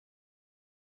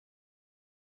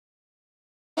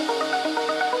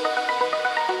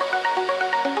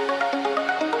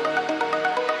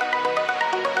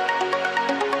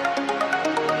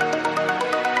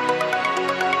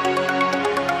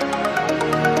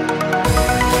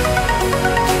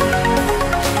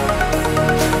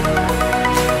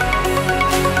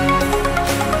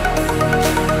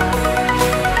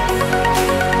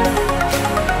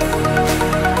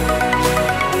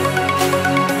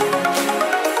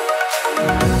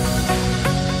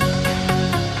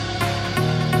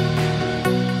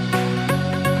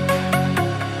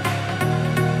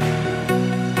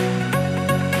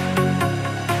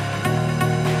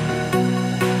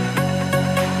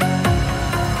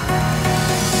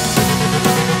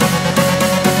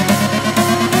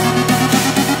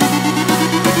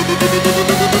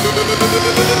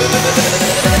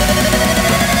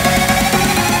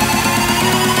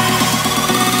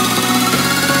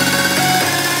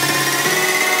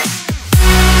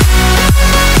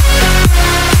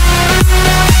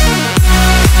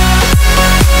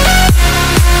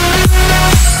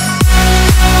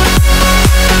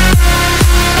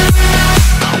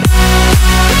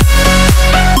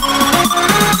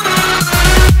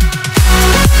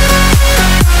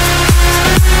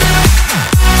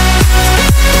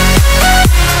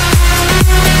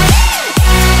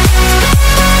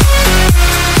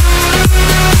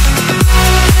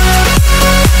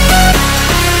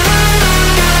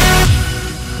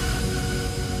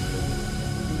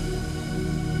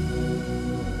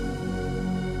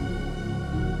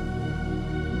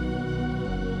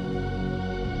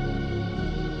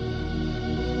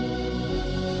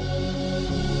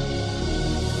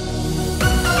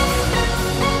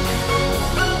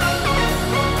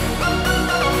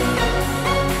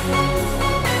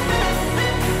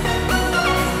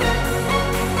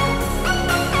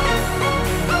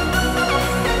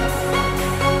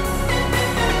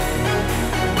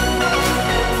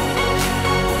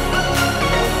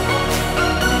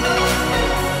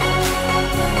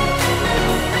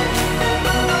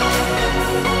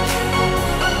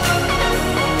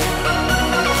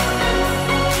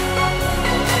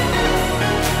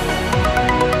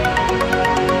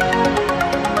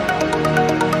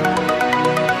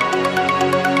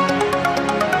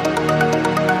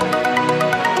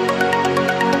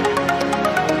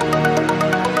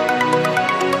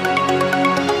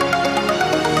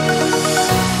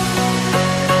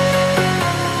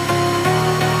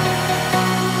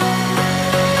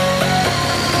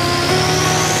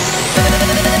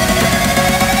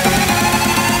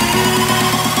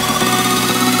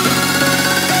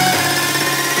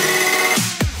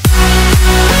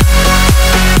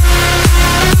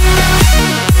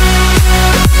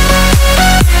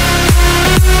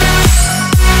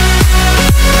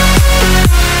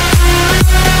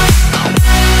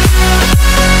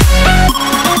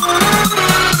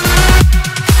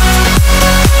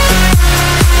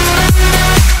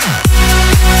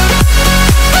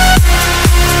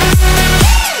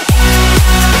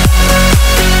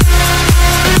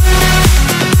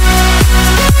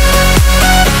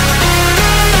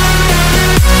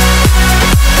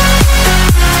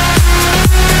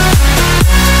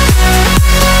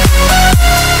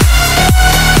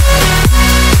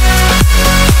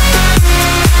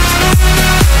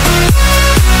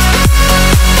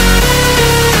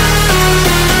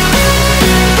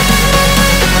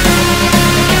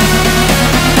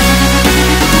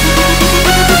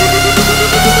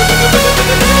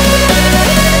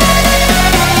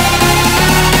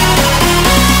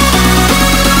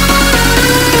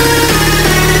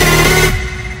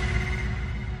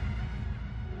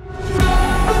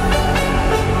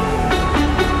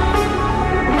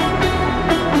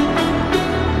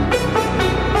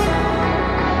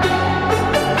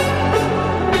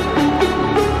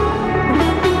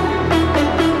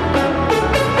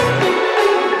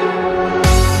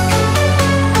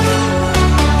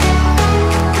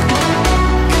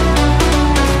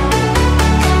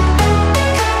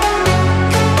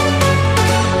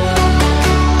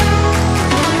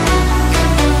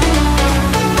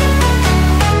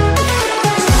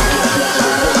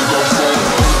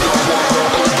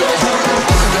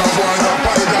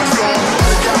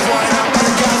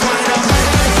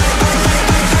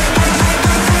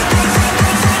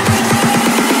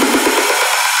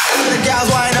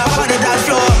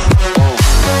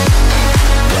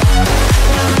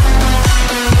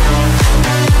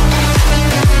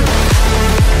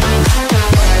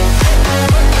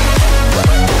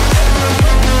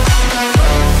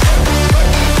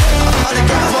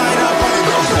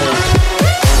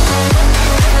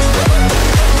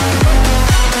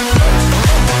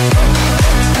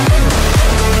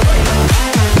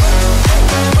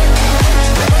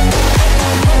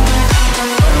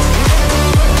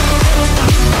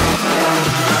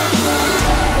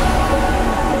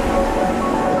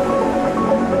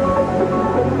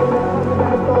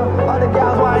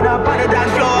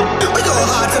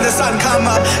the sun come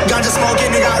up. Ganja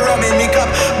smoking, they got rum in me cup.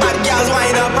 Bad gals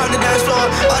wind up on the dance floor.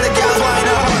 All the gals wind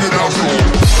up on the dance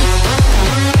floor.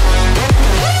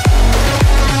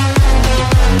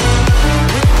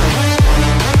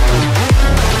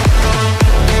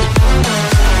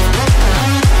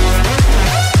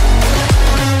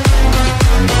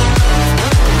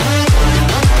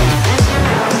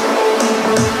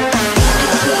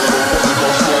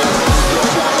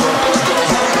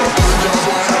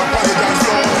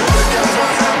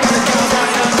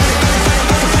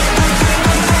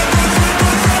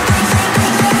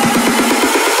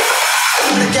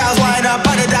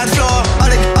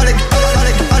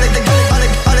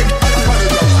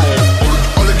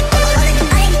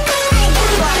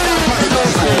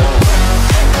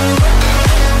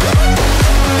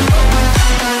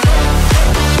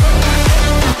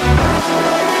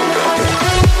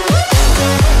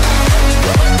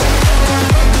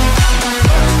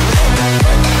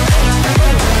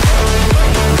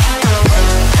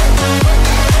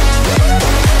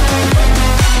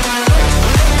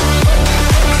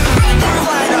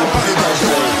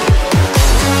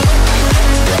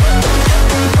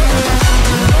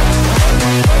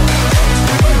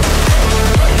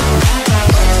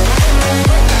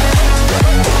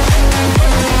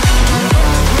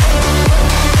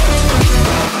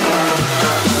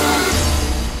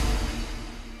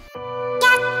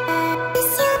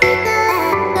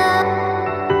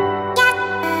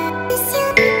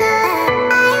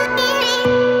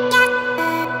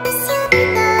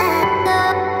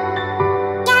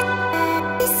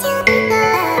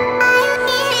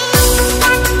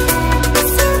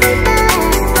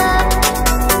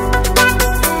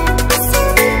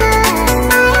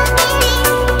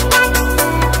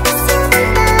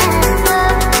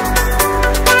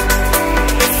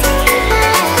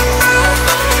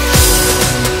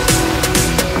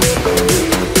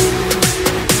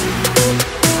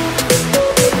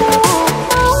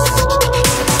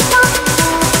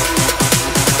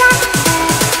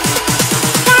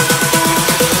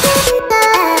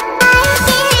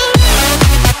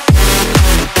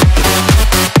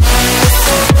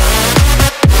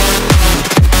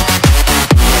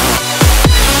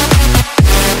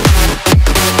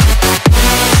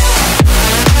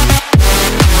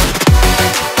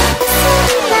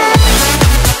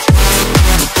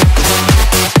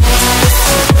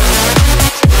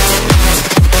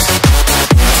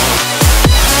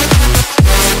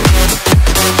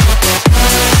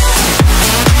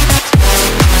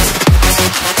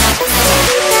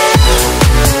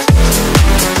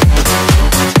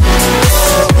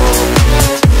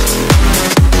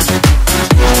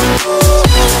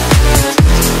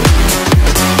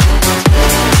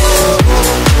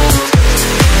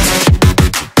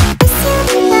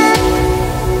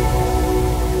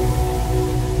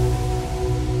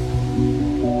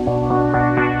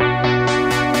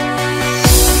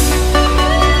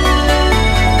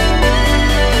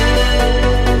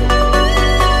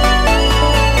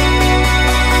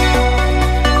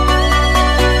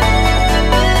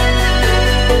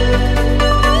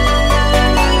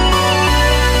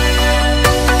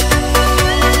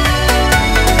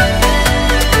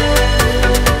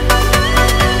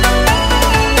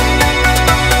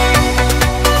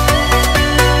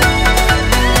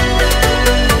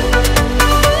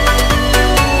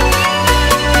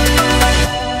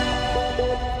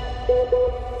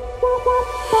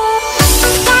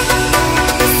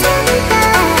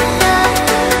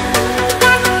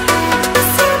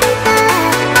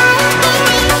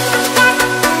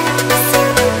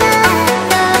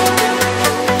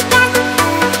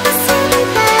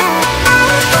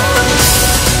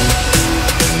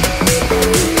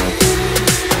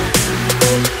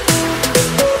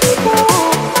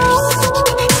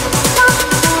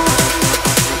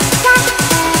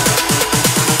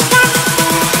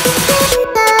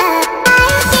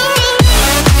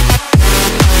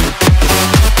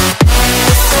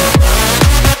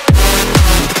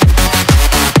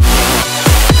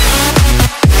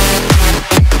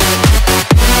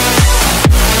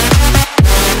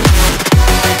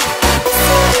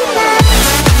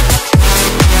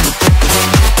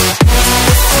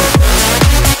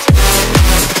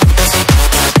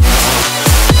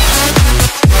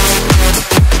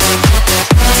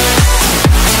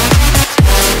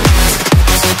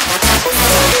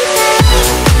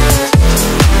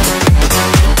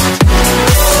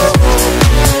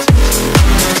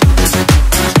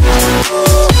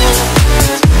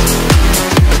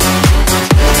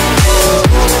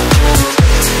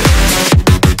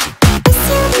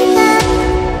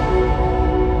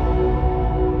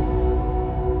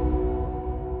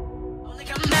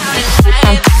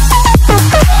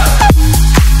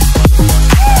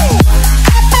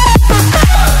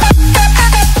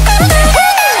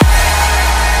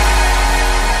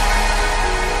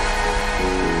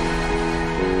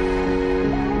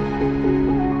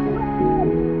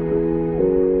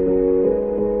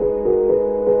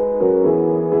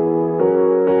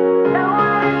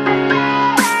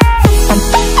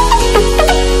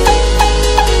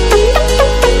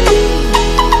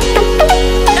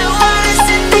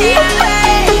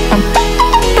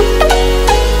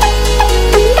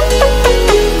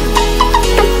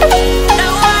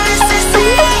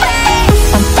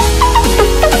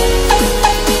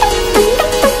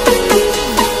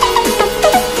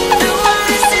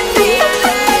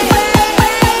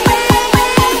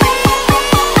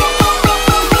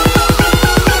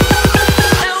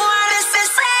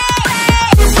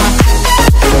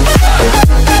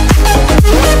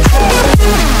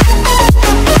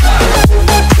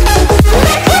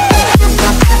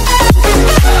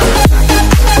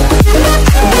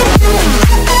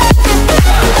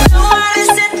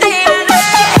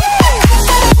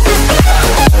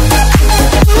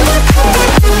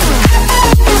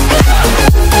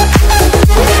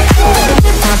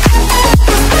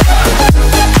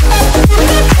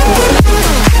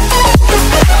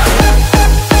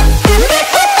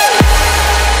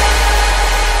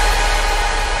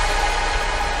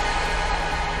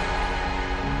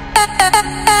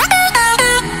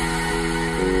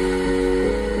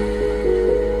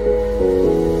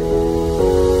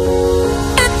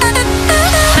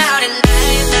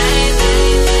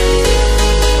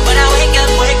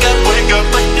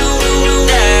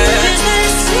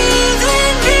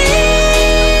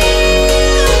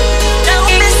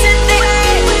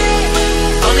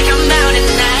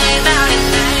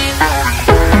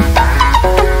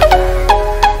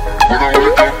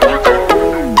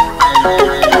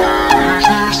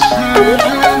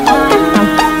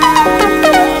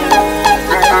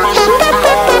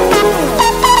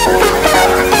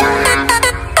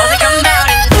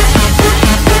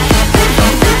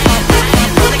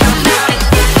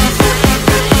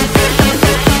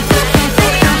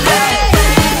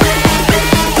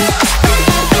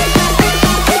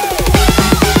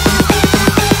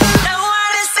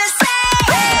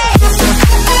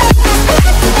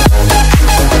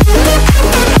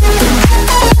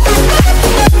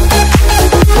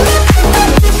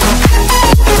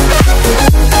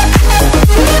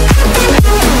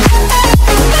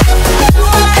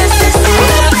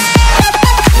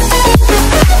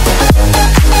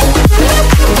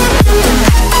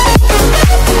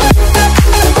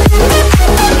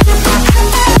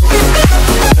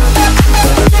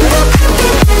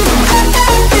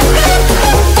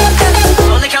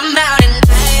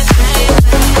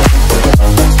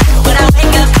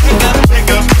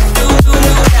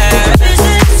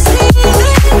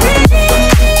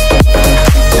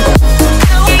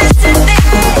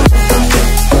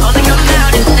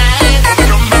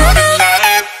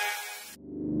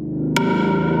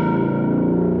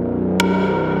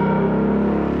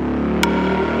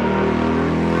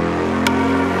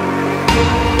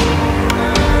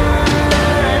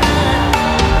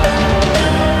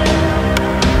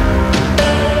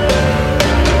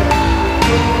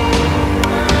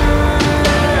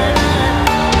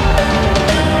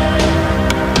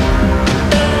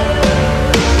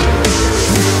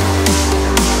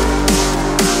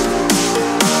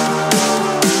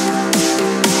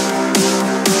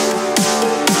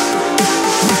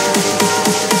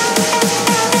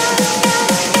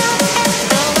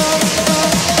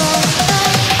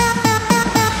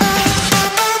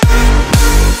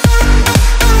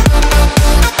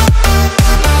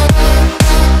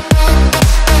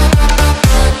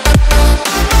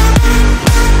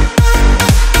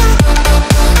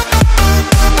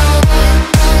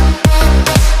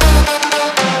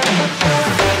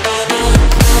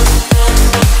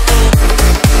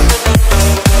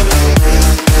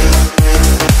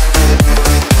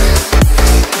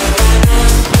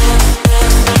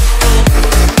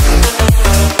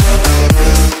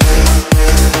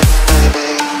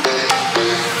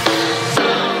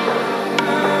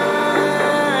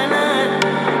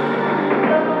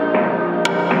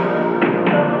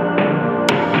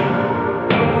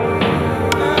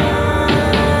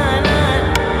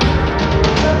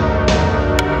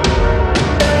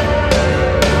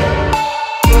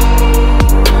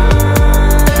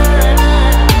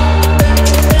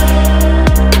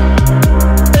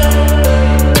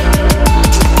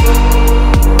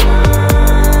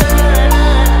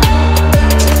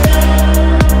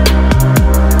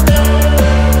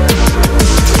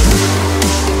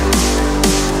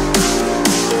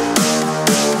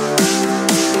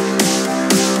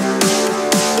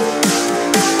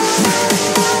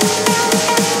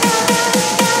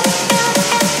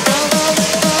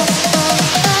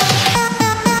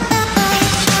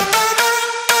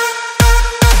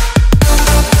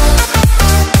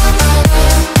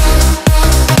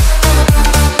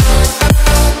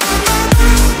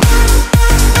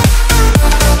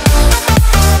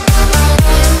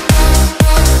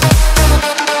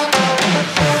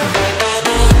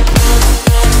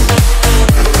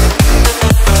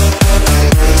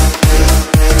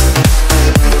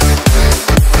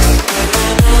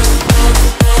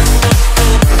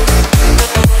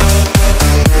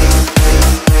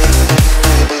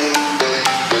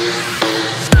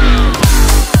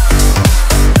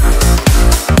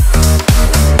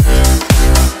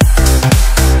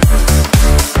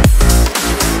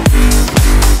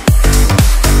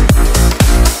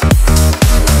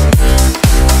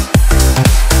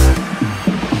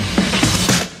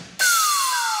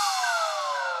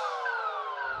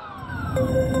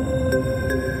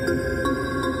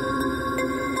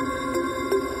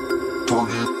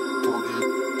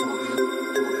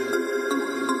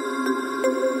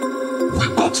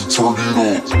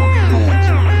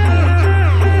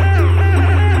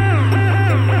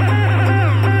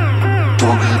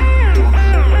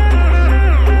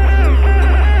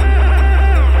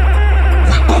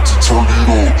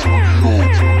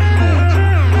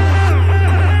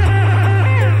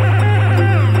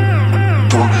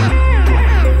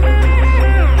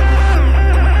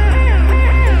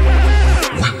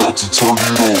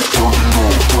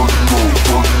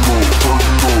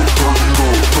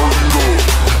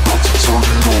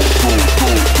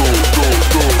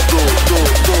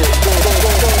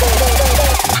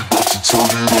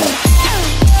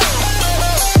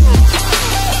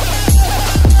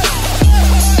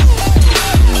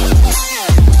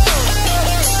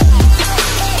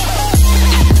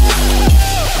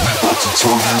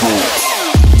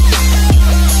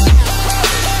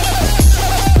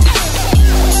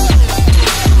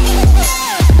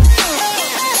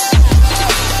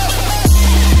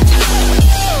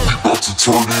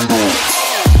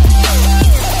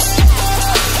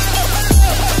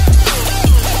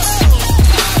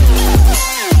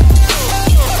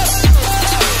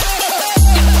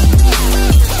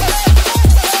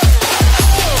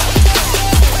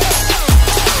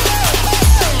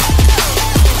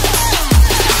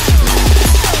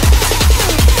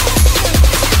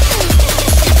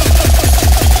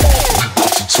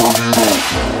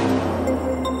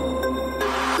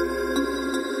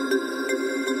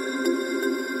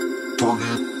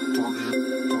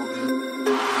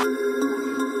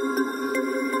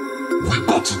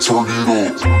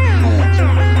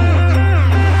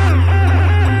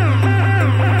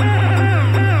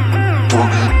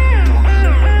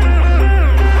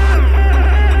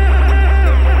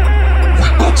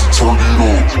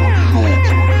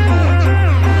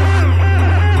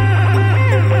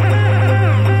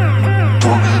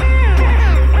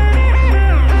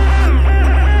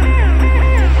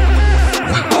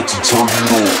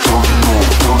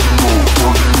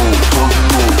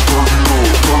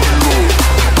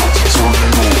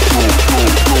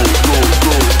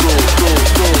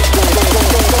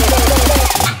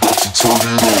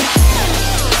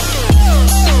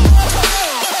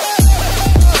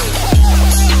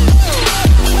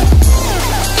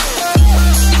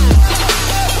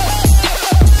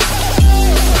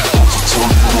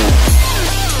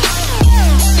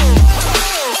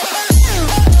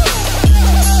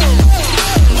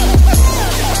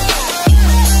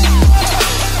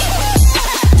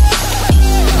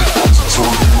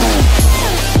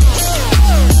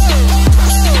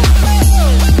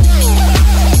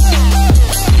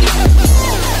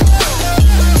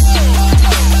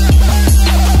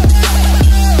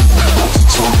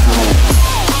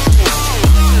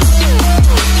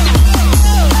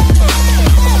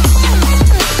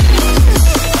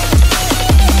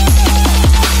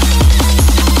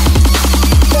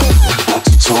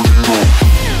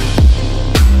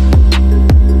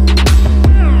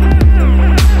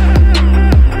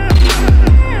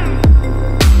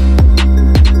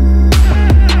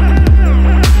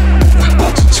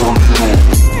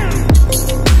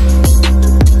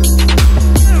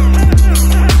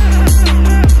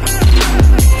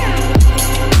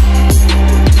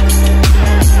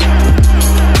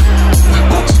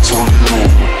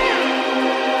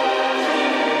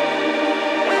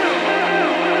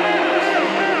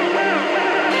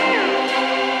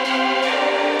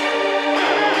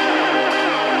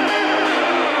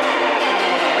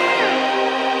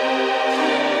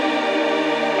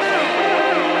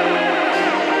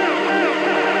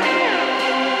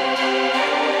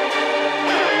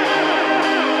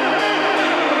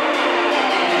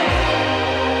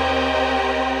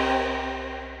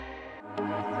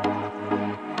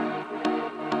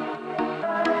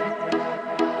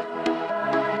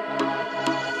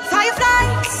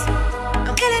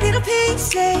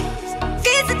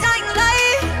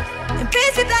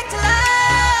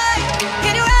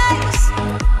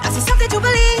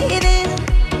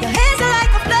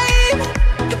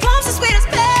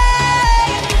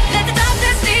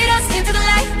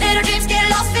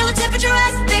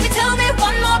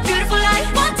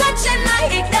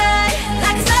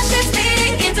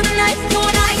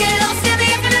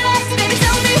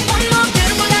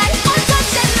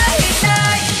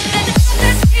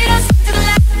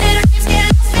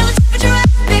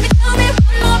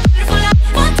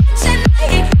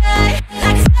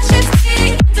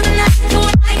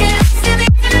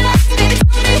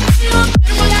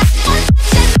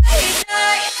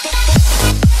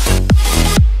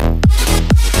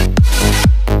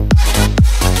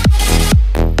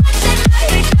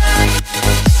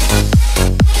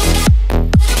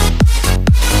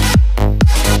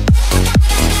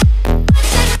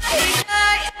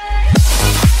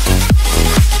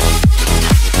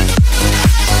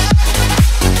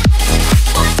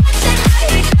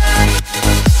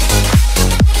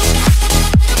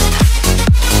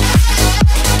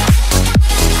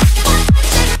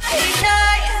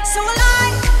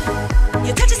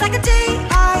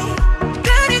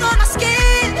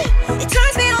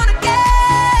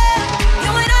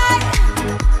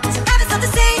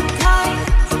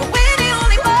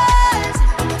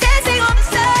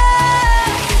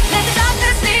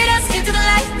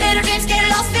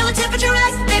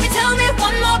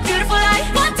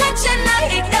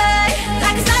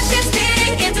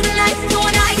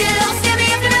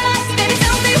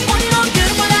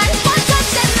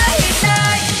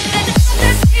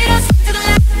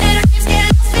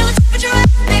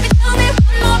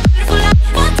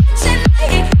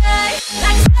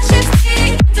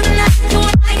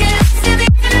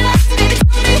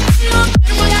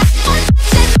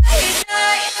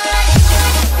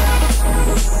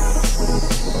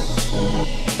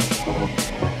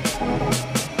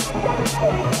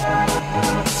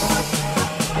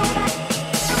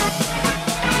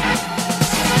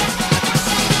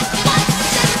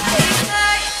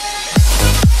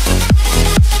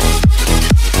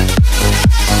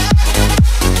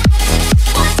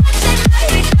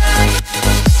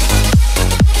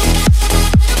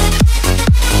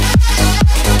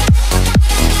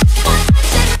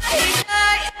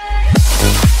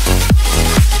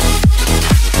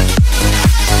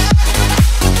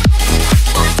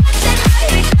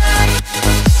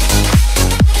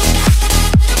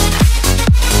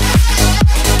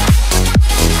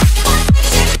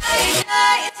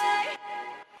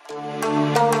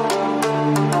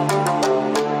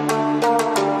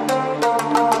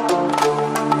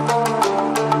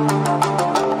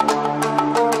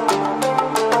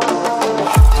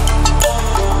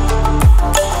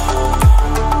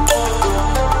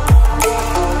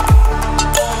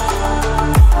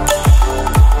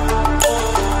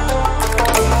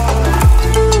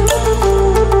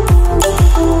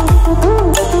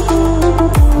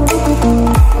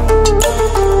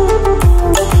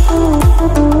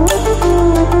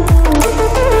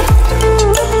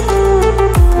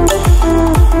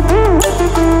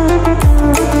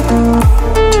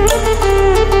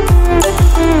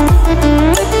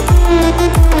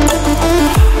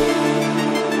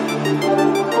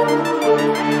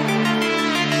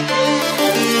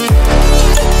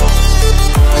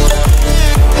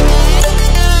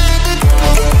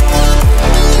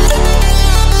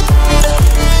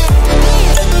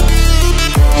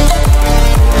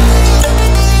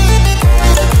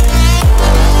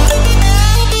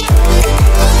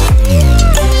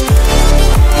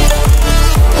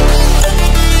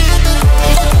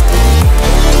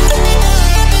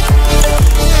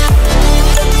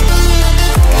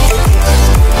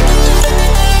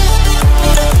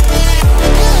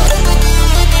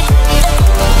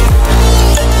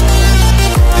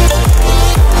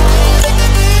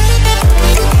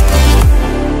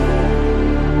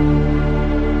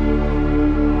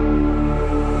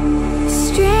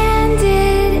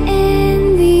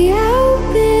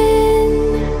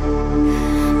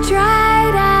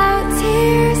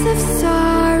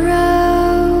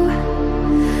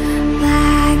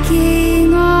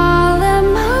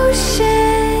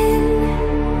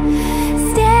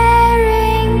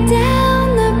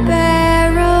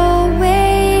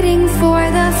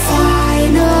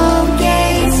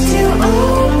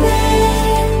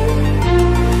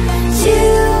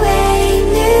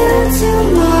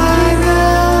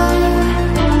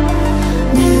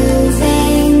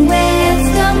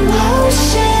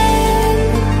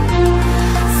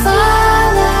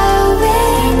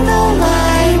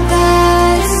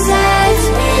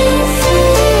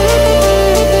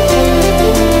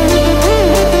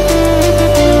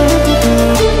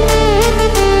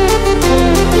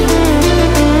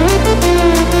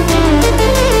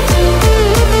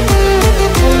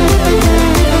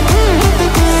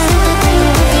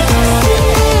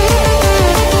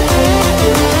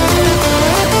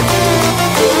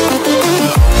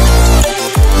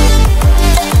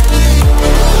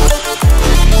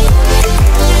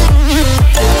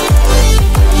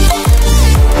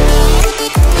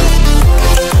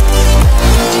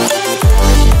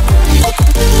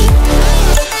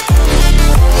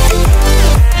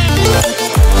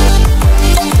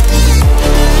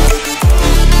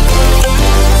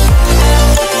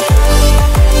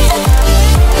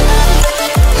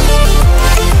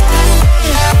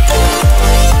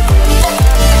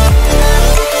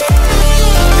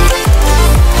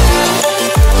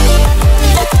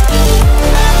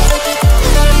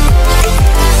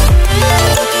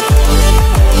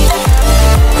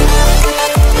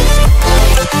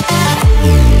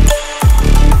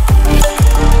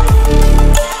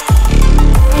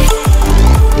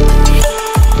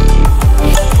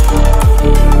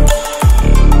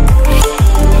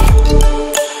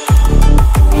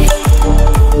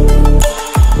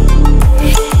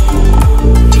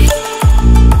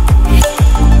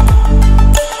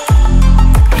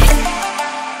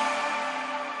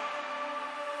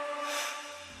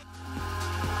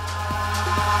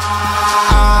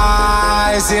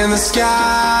 in the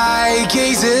sky,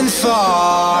 gazing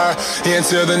far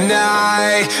into the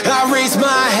night. I raise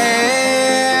my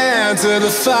hand to the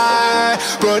fire,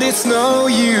 but it's no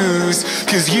use,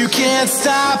 'cause you can't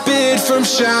stop it from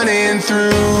shining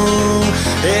through.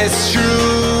 It's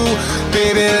true,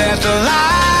 baby, let the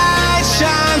light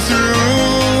shine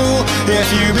through.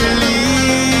 If you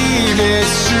believe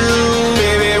it's true,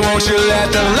 baby, won't you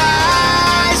let the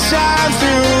light shine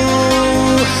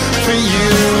through for you,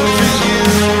 for you,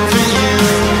 for you,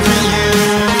 for you,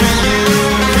 for you, for you,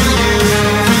 for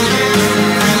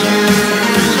you, for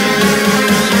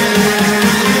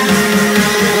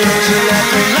you, won't you let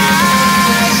the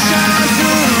light shine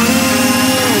through?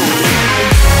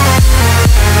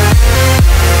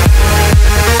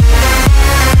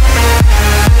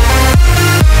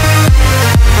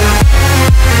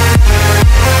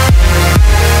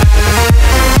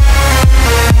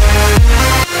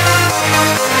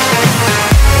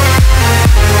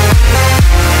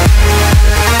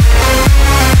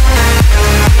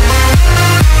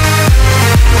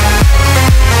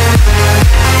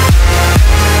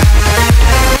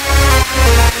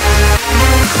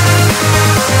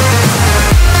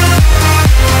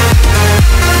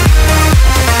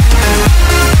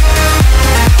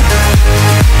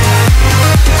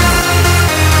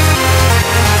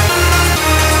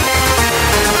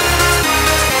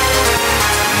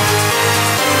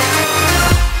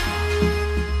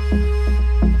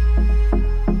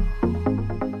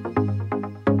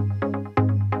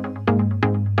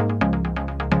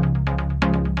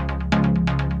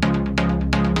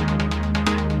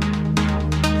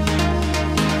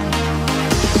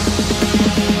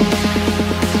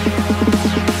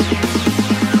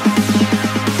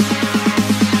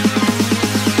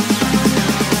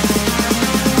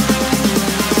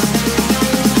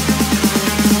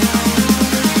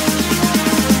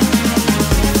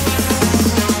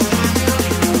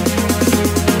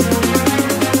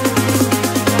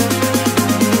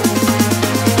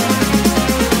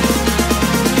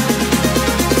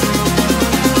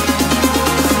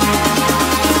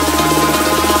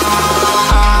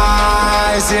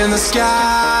 In the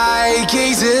sky,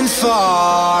 gazing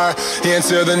far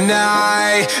into the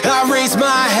night. I raise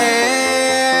my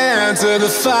hand to the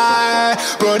fire,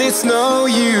 but it's no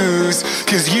use,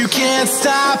 'cause you can't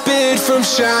stop it from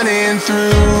shining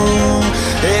through.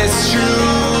 It's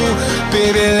true,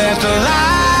 baby, let the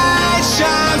light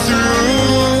shine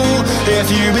through.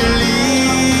 If you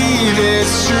believe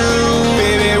it's true,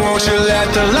 baby, won't you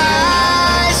let the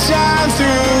light shine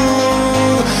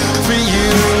through for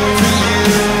you,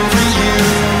 for you.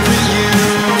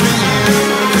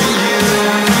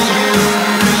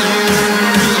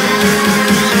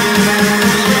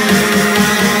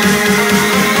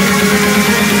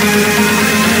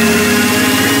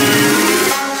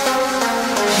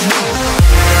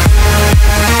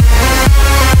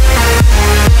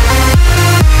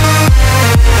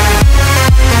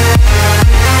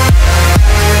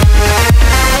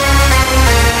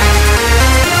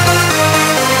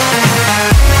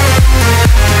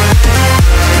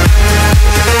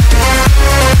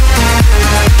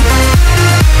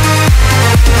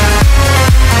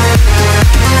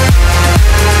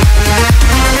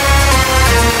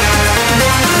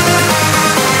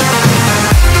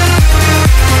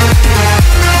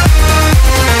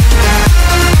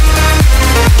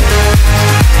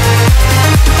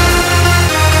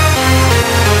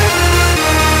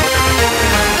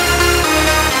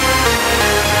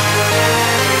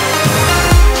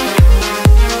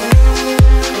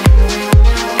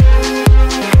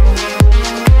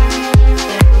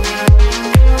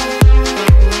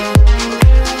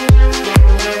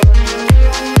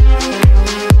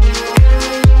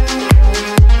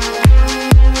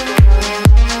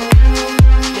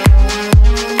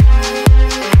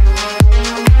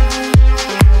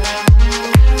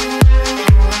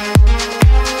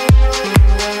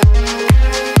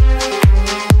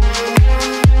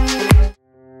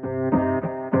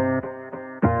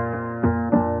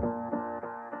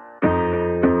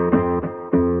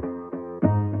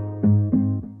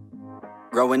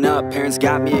 Growing up, parents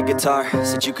got me a guitar.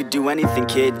 Said you could do anything,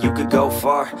 kid, you could go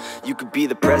far. You could be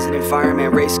the president,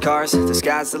 fireman, race cars. The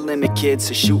sky's the limit, kid,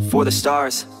 so shoot for the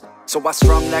stars. So I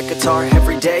strummed that guitar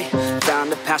every day.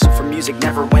 Found a passion for music,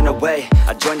 never went away.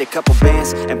 I joined a couple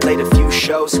bands and played a few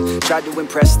shows. Tried to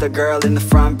impress the girl in the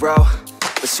front row.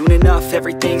 But soon enough,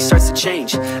 everything starts to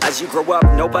change. As you grow up,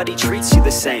 nobody treats you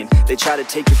the same. They try to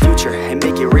take your future and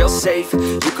make it real safe.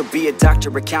 You could be a doctor,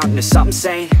 accountant, or something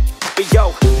sane. But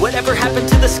yo, whatever happened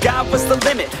to the sky was the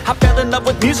limit. I fell in love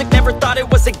with music, never thought it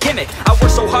was a gimmick. I worked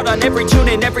so hard on every tune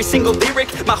and every single lyric.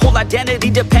 My whole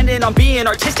identity depended on being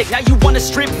artistic. Now you wanna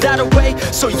strip that away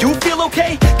so you feel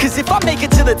okay? Cause if I make it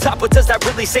to the top, what does that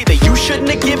really say? That you shouldn't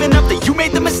have given up, that you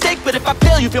made the mistake? But if I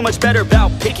fail, you feel much better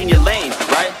about picking your lane,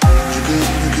 right?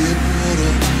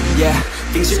 Yeah,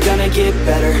 things are gonna get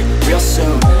better real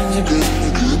soon.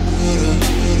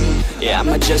 Yeah,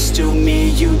 I'ma just do me,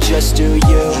 you just do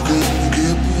you.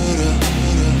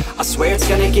 I swear it's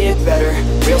gonna get better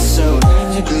real soon.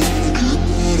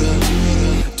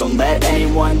 Don't let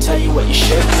anyone tell you what you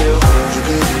should do.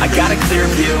 I got a clear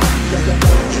view,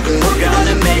 we're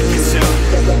gonna make it soon.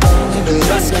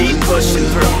 Just keep pushing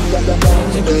through.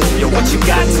 You're what you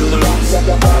got to lose.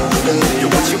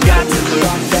 You're what you got to lose.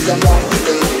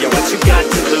 You're what you got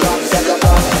to lose.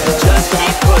 Just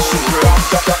keep pushing through.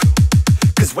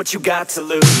 Cause what you got to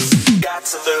lose, got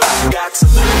to lose, got to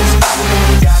lose,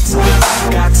 got to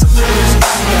lose, got to lose,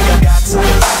 got to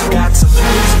lose, got to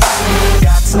lose,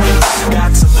 got to lose,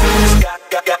 got to lose, got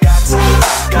to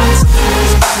lose, got to lose,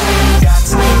 got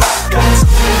to lose, got to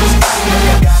lose,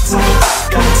 got to lose,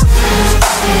 got to lose,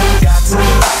 got to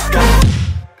lose.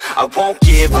 I won't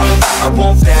give up, I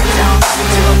won't back down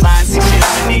until I'm lying 6 feet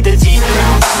underneath the deep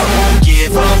ground. I won't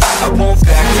give up, I won't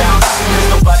back down. There's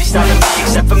nobody stopping me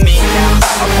except for me now.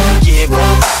 I won't give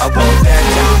up, I won't back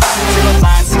down until I'm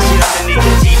lying 6 feet underneath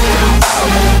the deep ground. I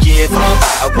won't give up,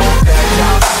 I won't back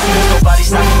down. There's nobody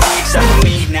stopping me except for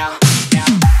me now.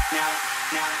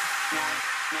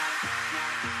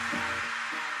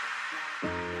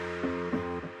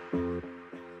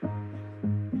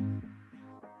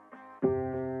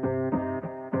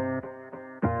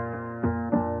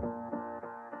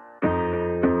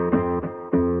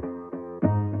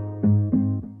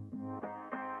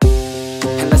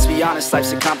 Honest,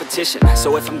 life's a competition,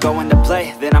 so if I'm going to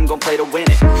play, then I'm gonna play to win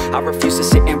it. I refuse to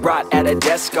sit and rot at a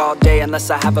desk all day unless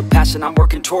I have a passion I'm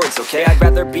working towards, okay? I'd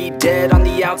rather be dead on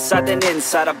the outside than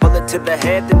inside. A bullet to the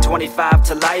head than 25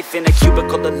 to life in a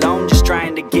cubicle alone, just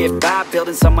trying to get by,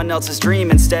 building someone else's dream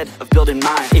instead of building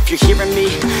mine. If you're hearing me,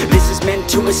 this is meant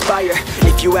to inspire.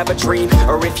 If you have a dream,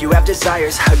 or if you have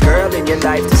desires, a girl in your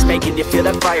life that's making you feel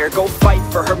that fire, go fight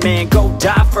for her man, go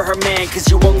die for her man. Cause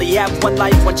you only have one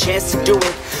life, one chance to do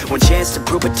it, one chance to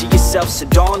prove it to yourself, so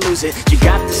don't lose it. You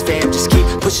got this, fam, just keep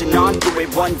pushing on through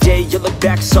it. One day you'll look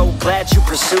back so glad you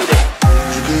pursued it.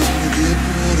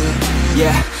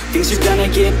 Yeah, things are gonna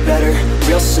get better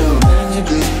real soon.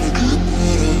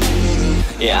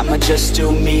 Yeah, I'ma just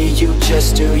do me, you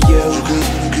just do you.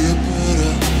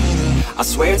 I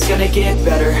swear it's gonna get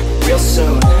better real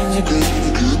soon.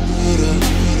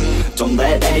 Don't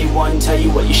let anyone tell you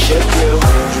what you should do.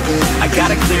 I got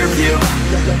a clear view,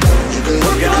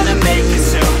 we're gonna make it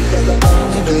soon.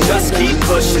 Just keep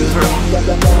pushing through.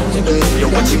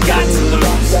 You're what you got to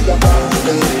lose.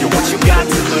 You're what you got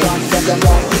to lose.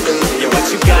 You're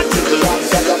what you got to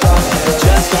lose.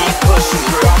 Just keep pushing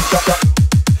through.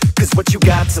 Cause what you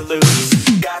got to lose,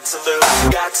 got to lose,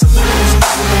 got to lose,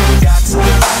 got to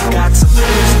lose, got to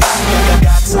lose,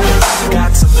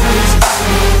 got to lose, got to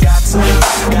lose, got to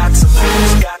lose, got to lose, got to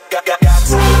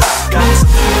lose,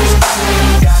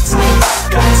 got to lose,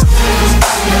 got to lose,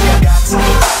 got to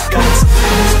lose, got to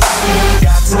lose,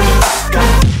 got to lose.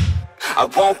 I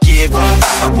won't give up,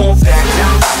 I won't back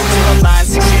down until I'm lying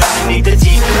 6 feet underneath the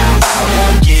deep ground. I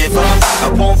won't give up, I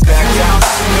won't back down.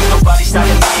 There's nobody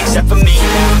stopping me except for me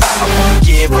now. I won't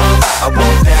give up, I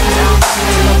won't back down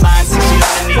until I'm lying 6 feet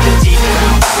underneath the deep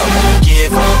ground. I won't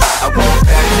give up, I won't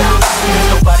back down. There's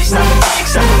nobody stopping me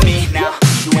except for me now.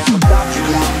 You ain't gonna stop me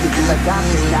now, because I got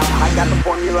this now. I got the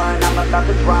formula and I'm about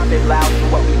to drop it loud. So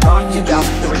what we talking about?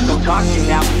 There is no talking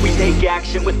now. We take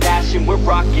action with passion, we're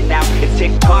rocking now. It's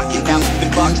tick-tocking now, the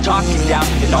clock's talking down.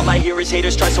 And all I hear is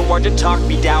haters try so hard to talk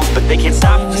me down, but they can't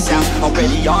stop the sound,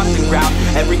 already on the ground.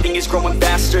 Everything is growing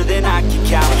faster than I can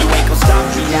count. You ain't gonna stop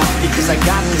me now, because I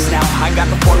got this now. I got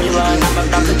the formula and I'm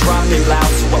about to drop it loud.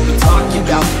 So what we talking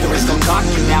about? There is no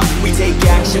talking now. We take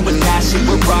action with passion,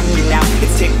 we're rocking now.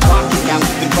 It's tick-tocking now,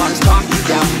 the clock's talking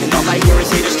down. And all I hear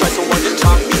is haters try so hard to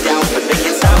talk me down, but they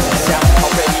can't stop the sound,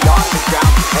 already on the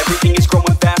ground. Everything is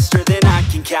growing faster than I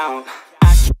can count.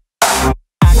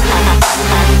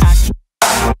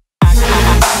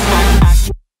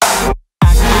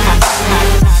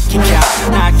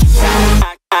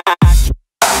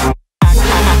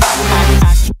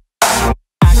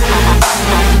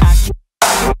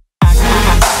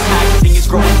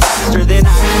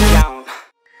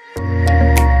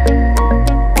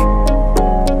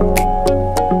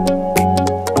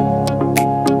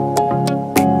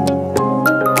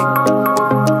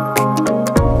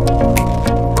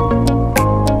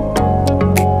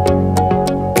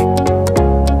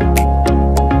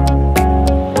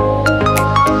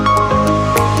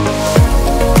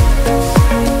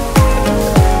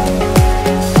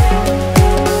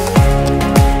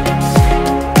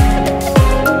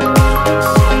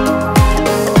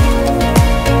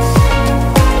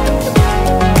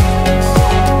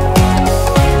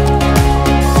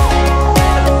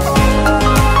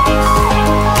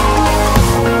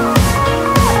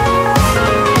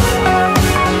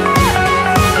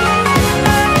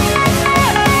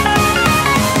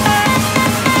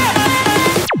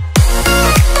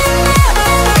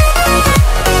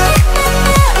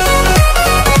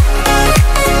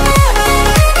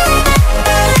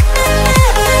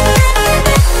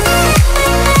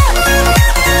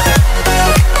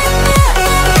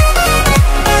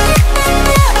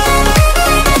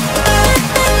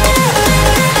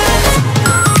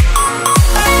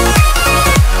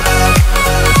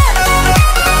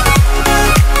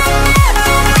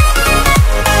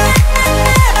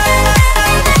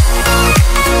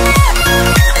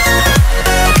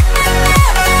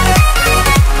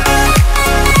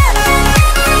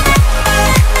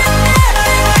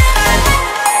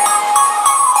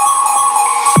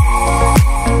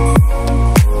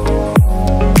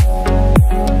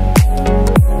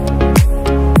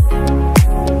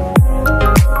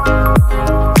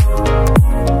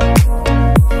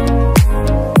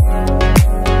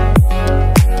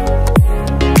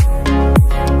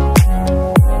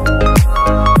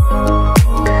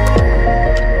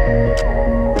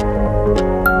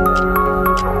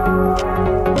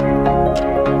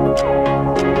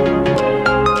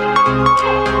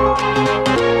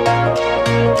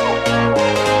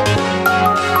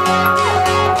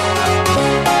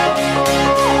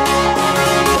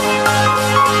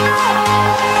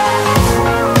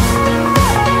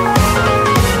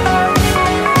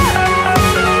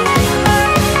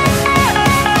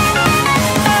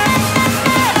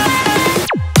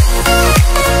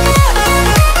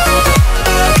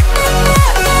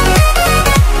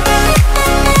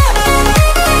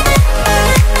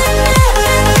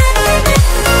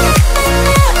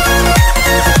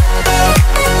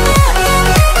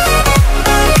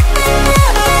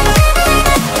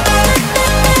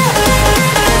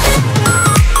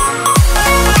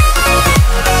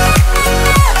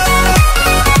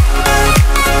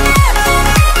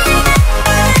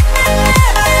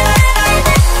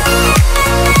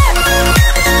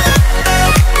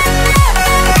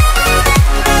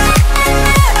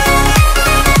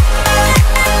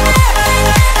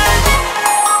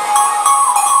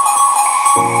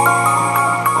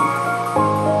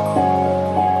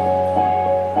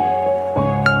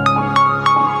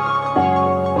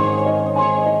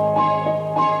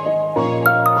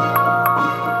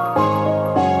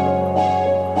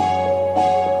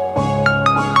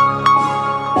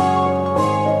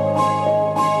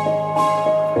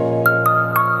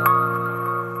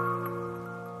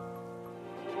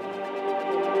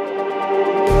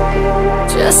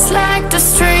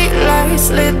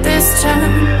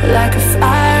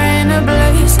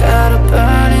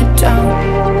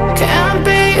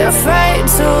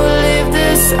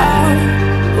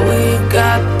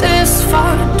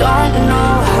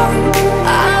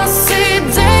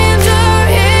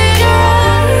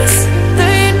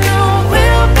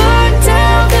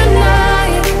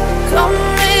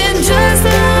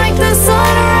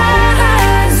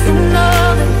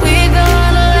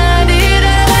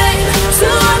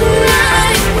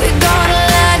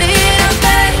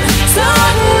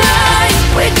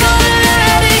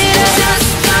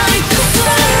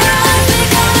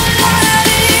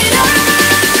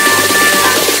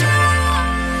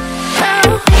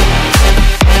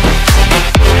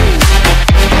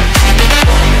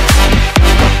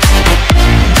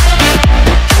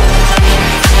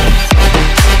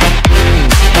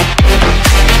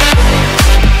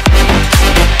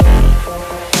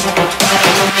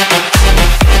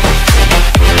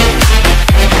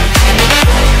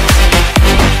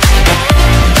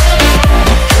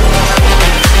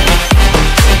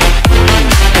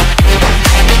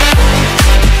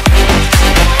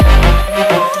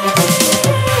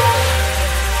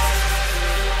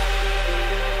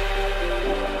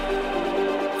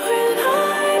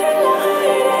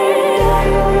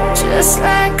 just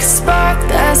like a spark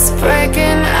that's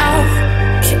breaking out.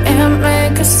 Can't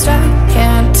make a stop,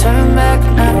 can't turn back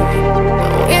now.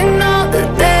 We know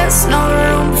that there's no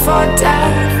room for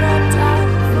doubt.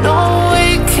 No, we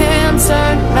can't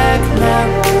turn back now.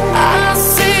 I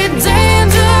see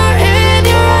danger in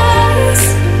your eyes.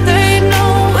 They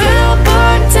know we'll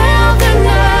burn down the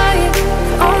night.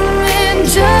 Coming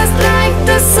just like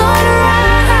the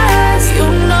sunrise. You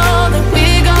know that we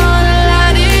gonna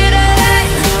light it up.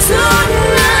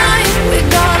 Tonight we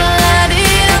gonna light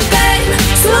it up, babe.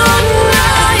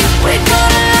 Tonight we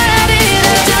gonna light it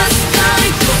up. Just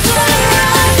like the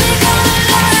sunrise, we gonna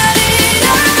light it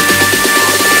up.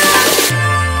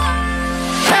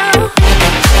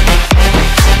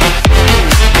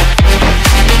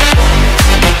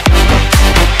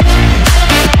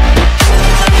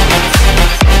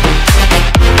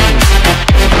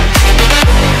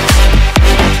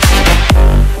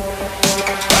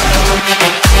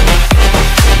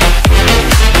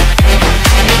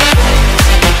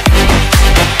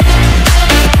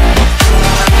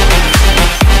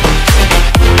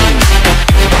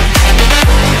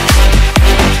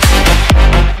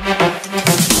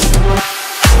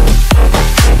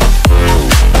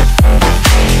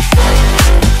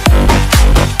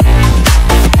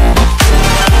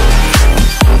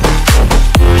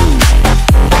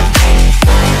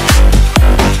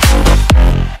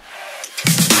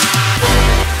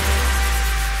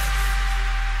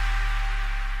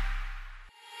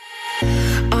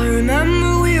 I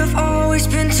remember we have always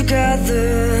been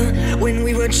together. When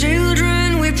we were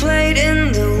children, we played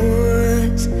in the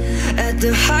woods, at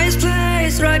the highest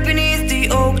place right beneath the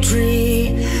oak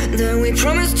tree. Then we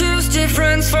promised to stay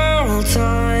friends for all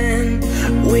time.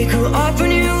 We grew up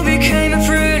and you became a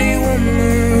pretty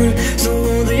woman, so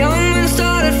all the young men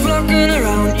started flocking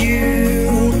around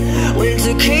you.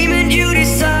 Winter came and you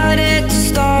decided to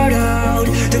start out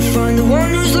to find the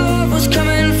one whose love was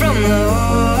coming from the heart.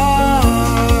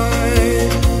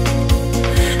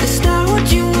 It's not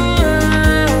what you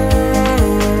want,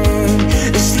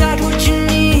 it's not what you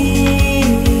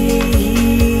need,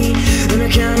 and I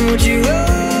can't hold you up.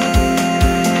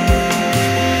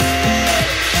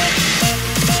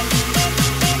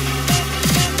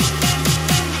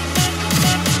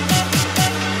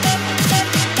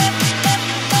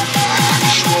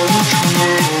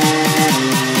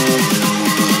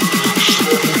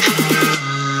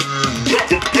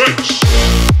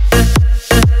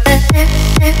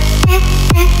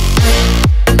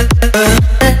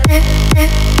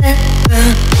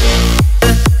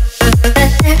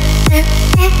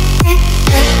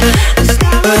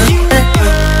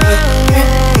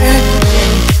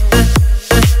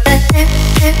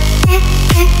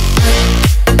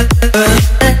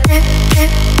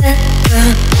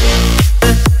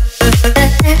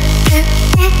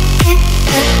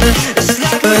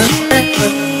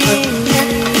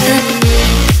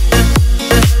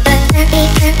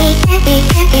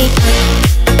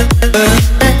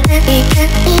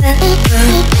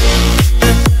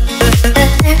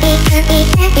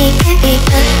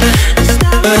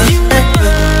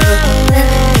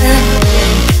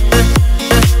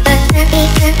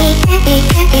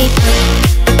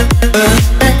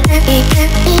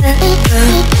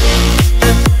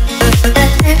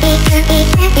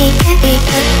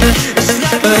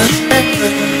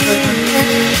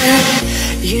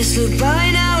 Years look by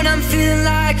now and I'm feeling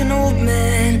like an old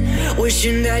man,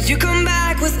 wishing that you come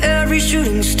back with every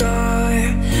shooting star.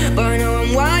 By now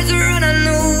I'm wiser and I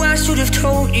know I should have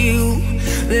told you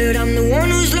that I'm the one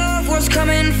whose love was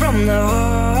coming from the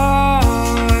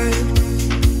heart.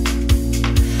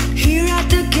 Here at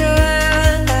the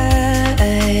gate,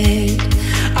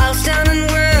 I'll stand and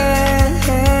wait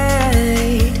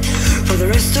for the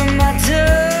rest of my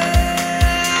days.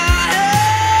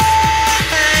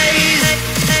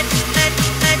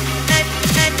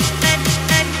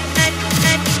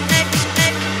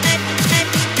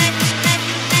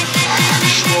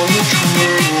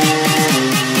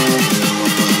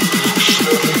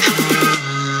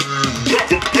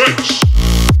 Bitch.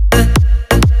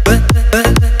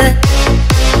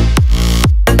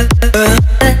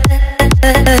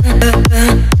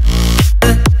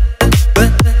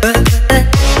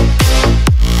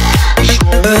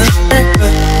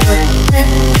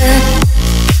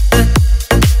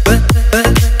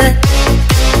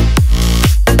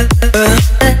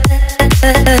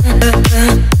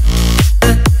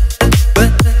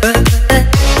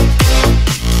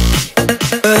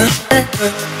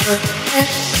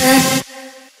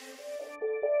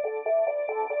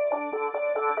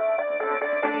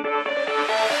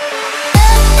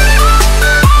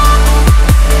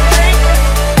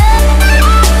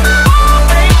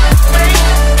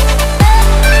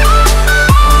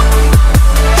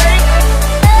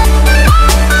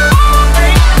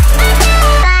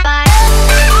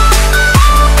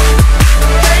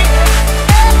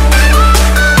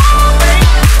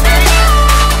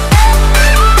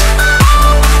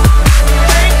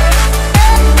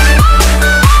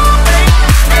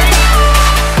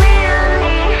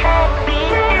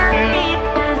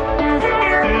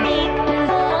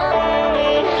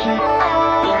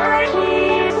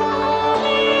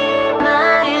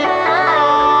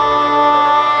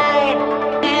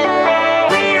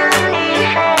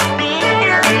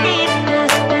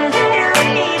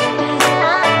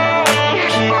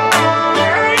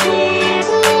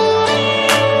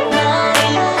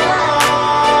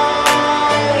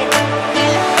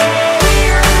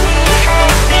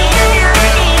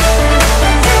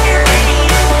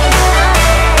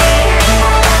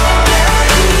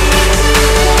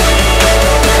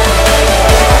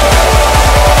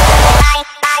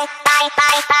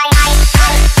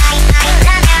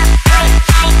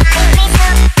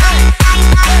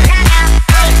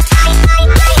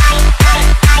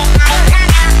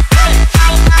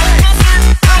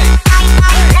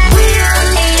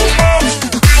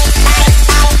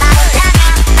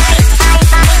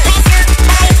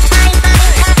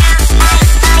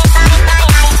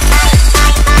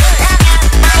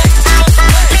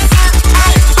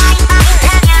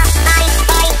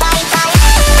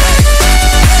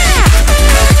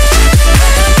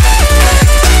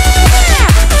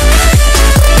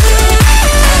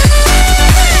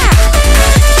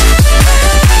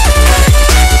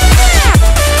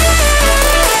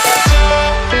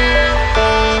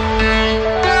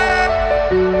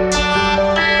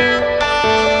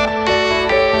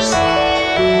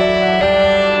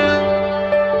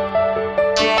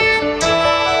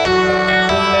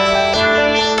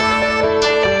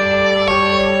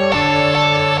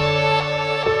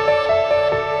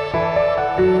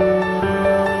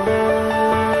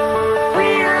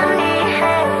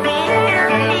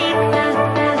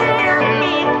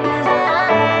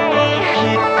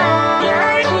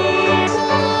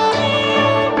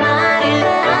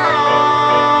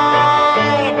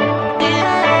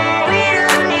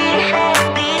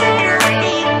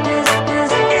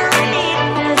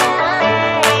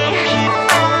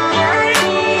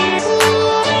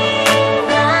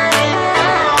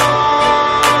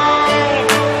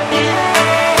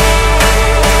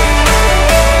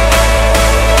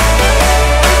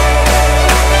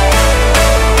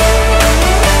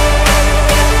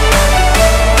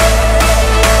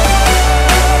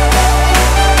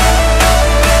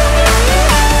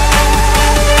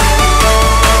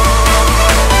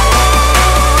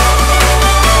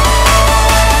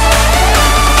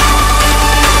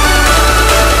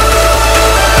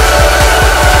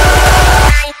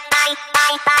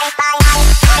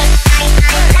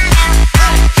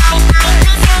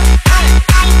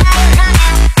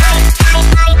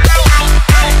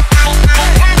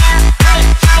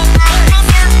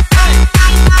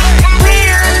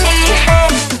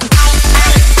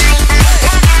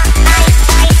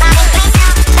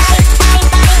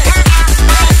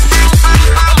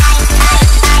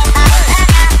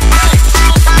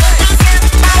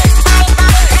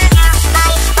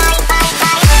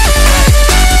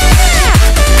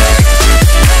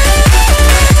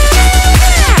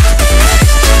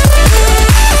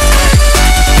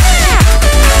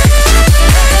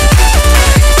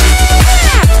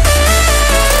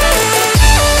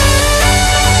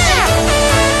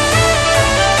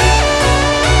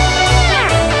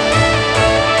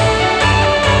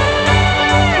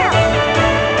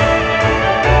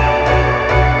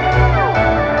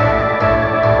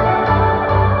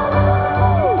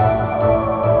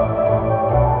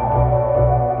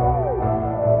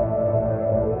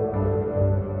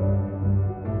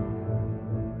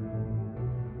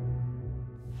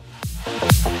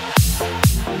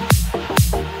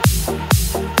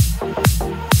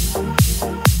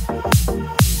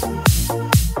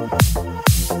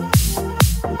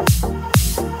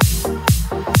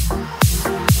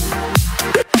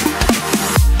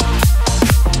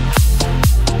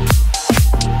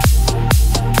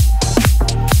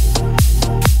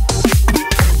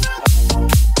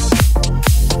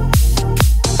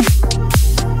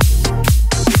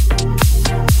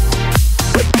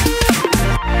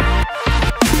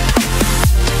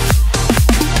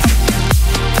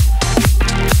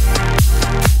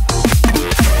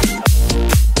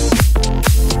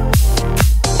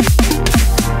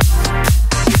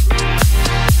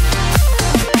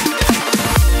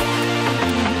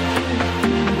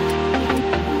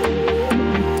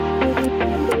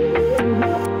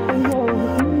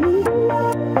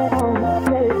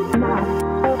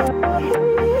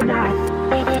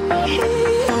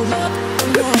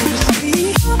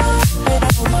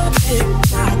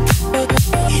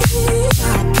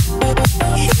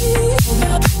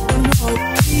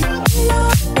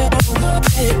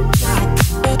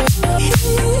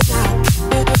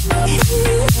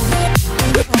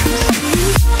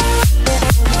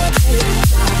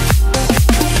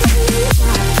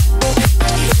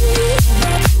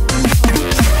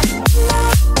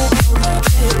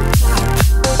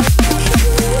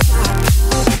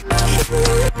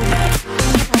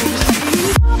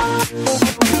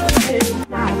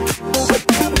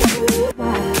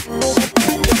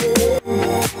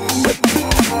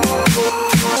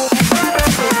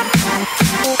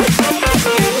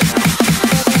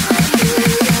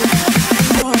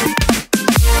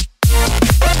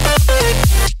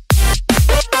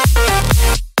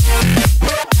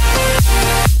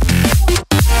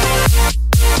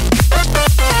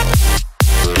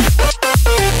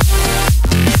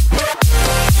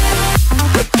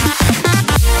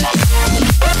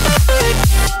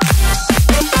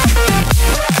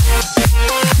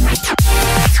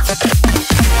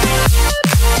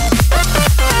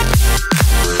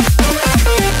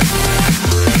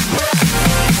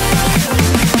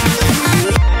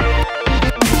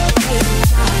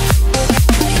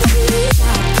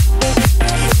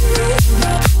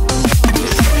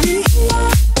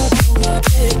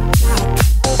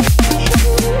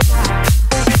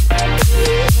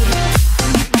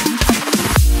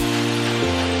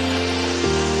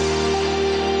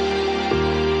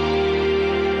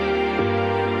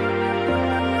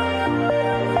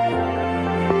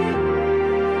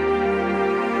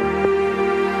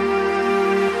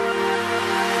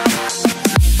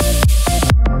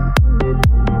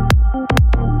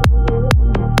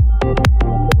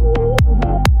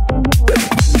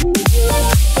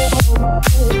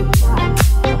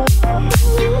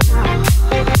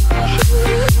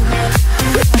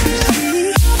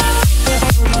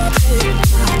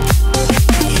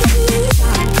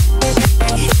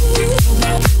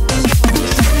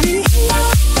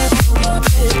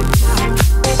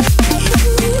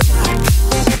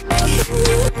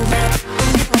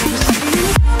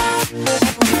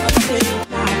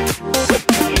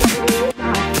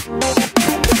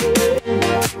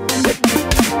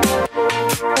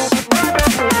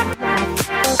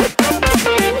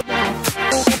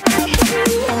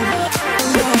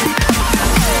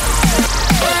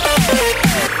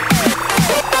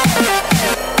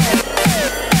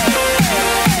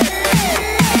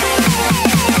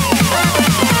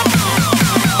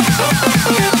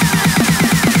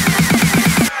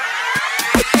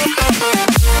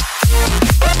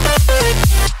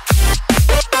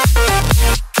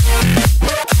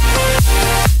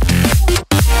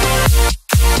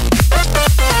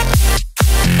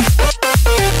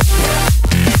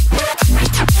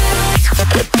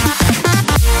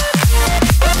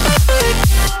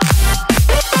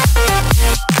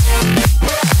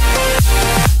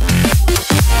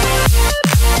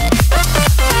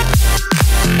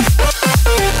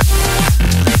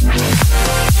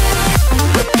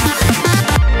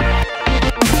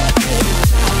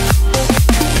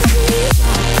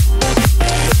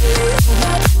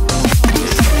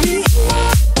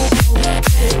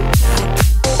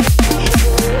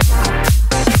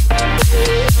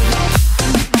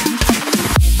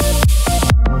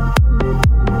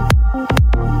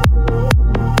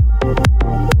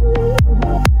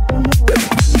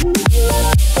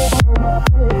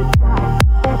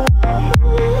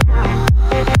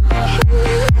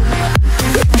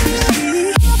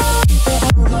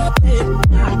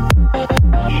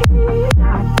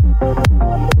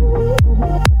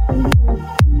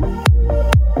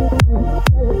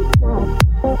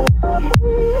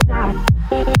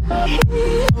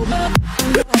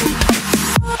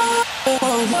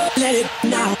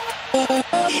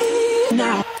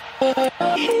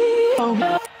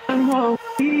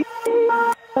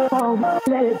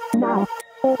 Let it now.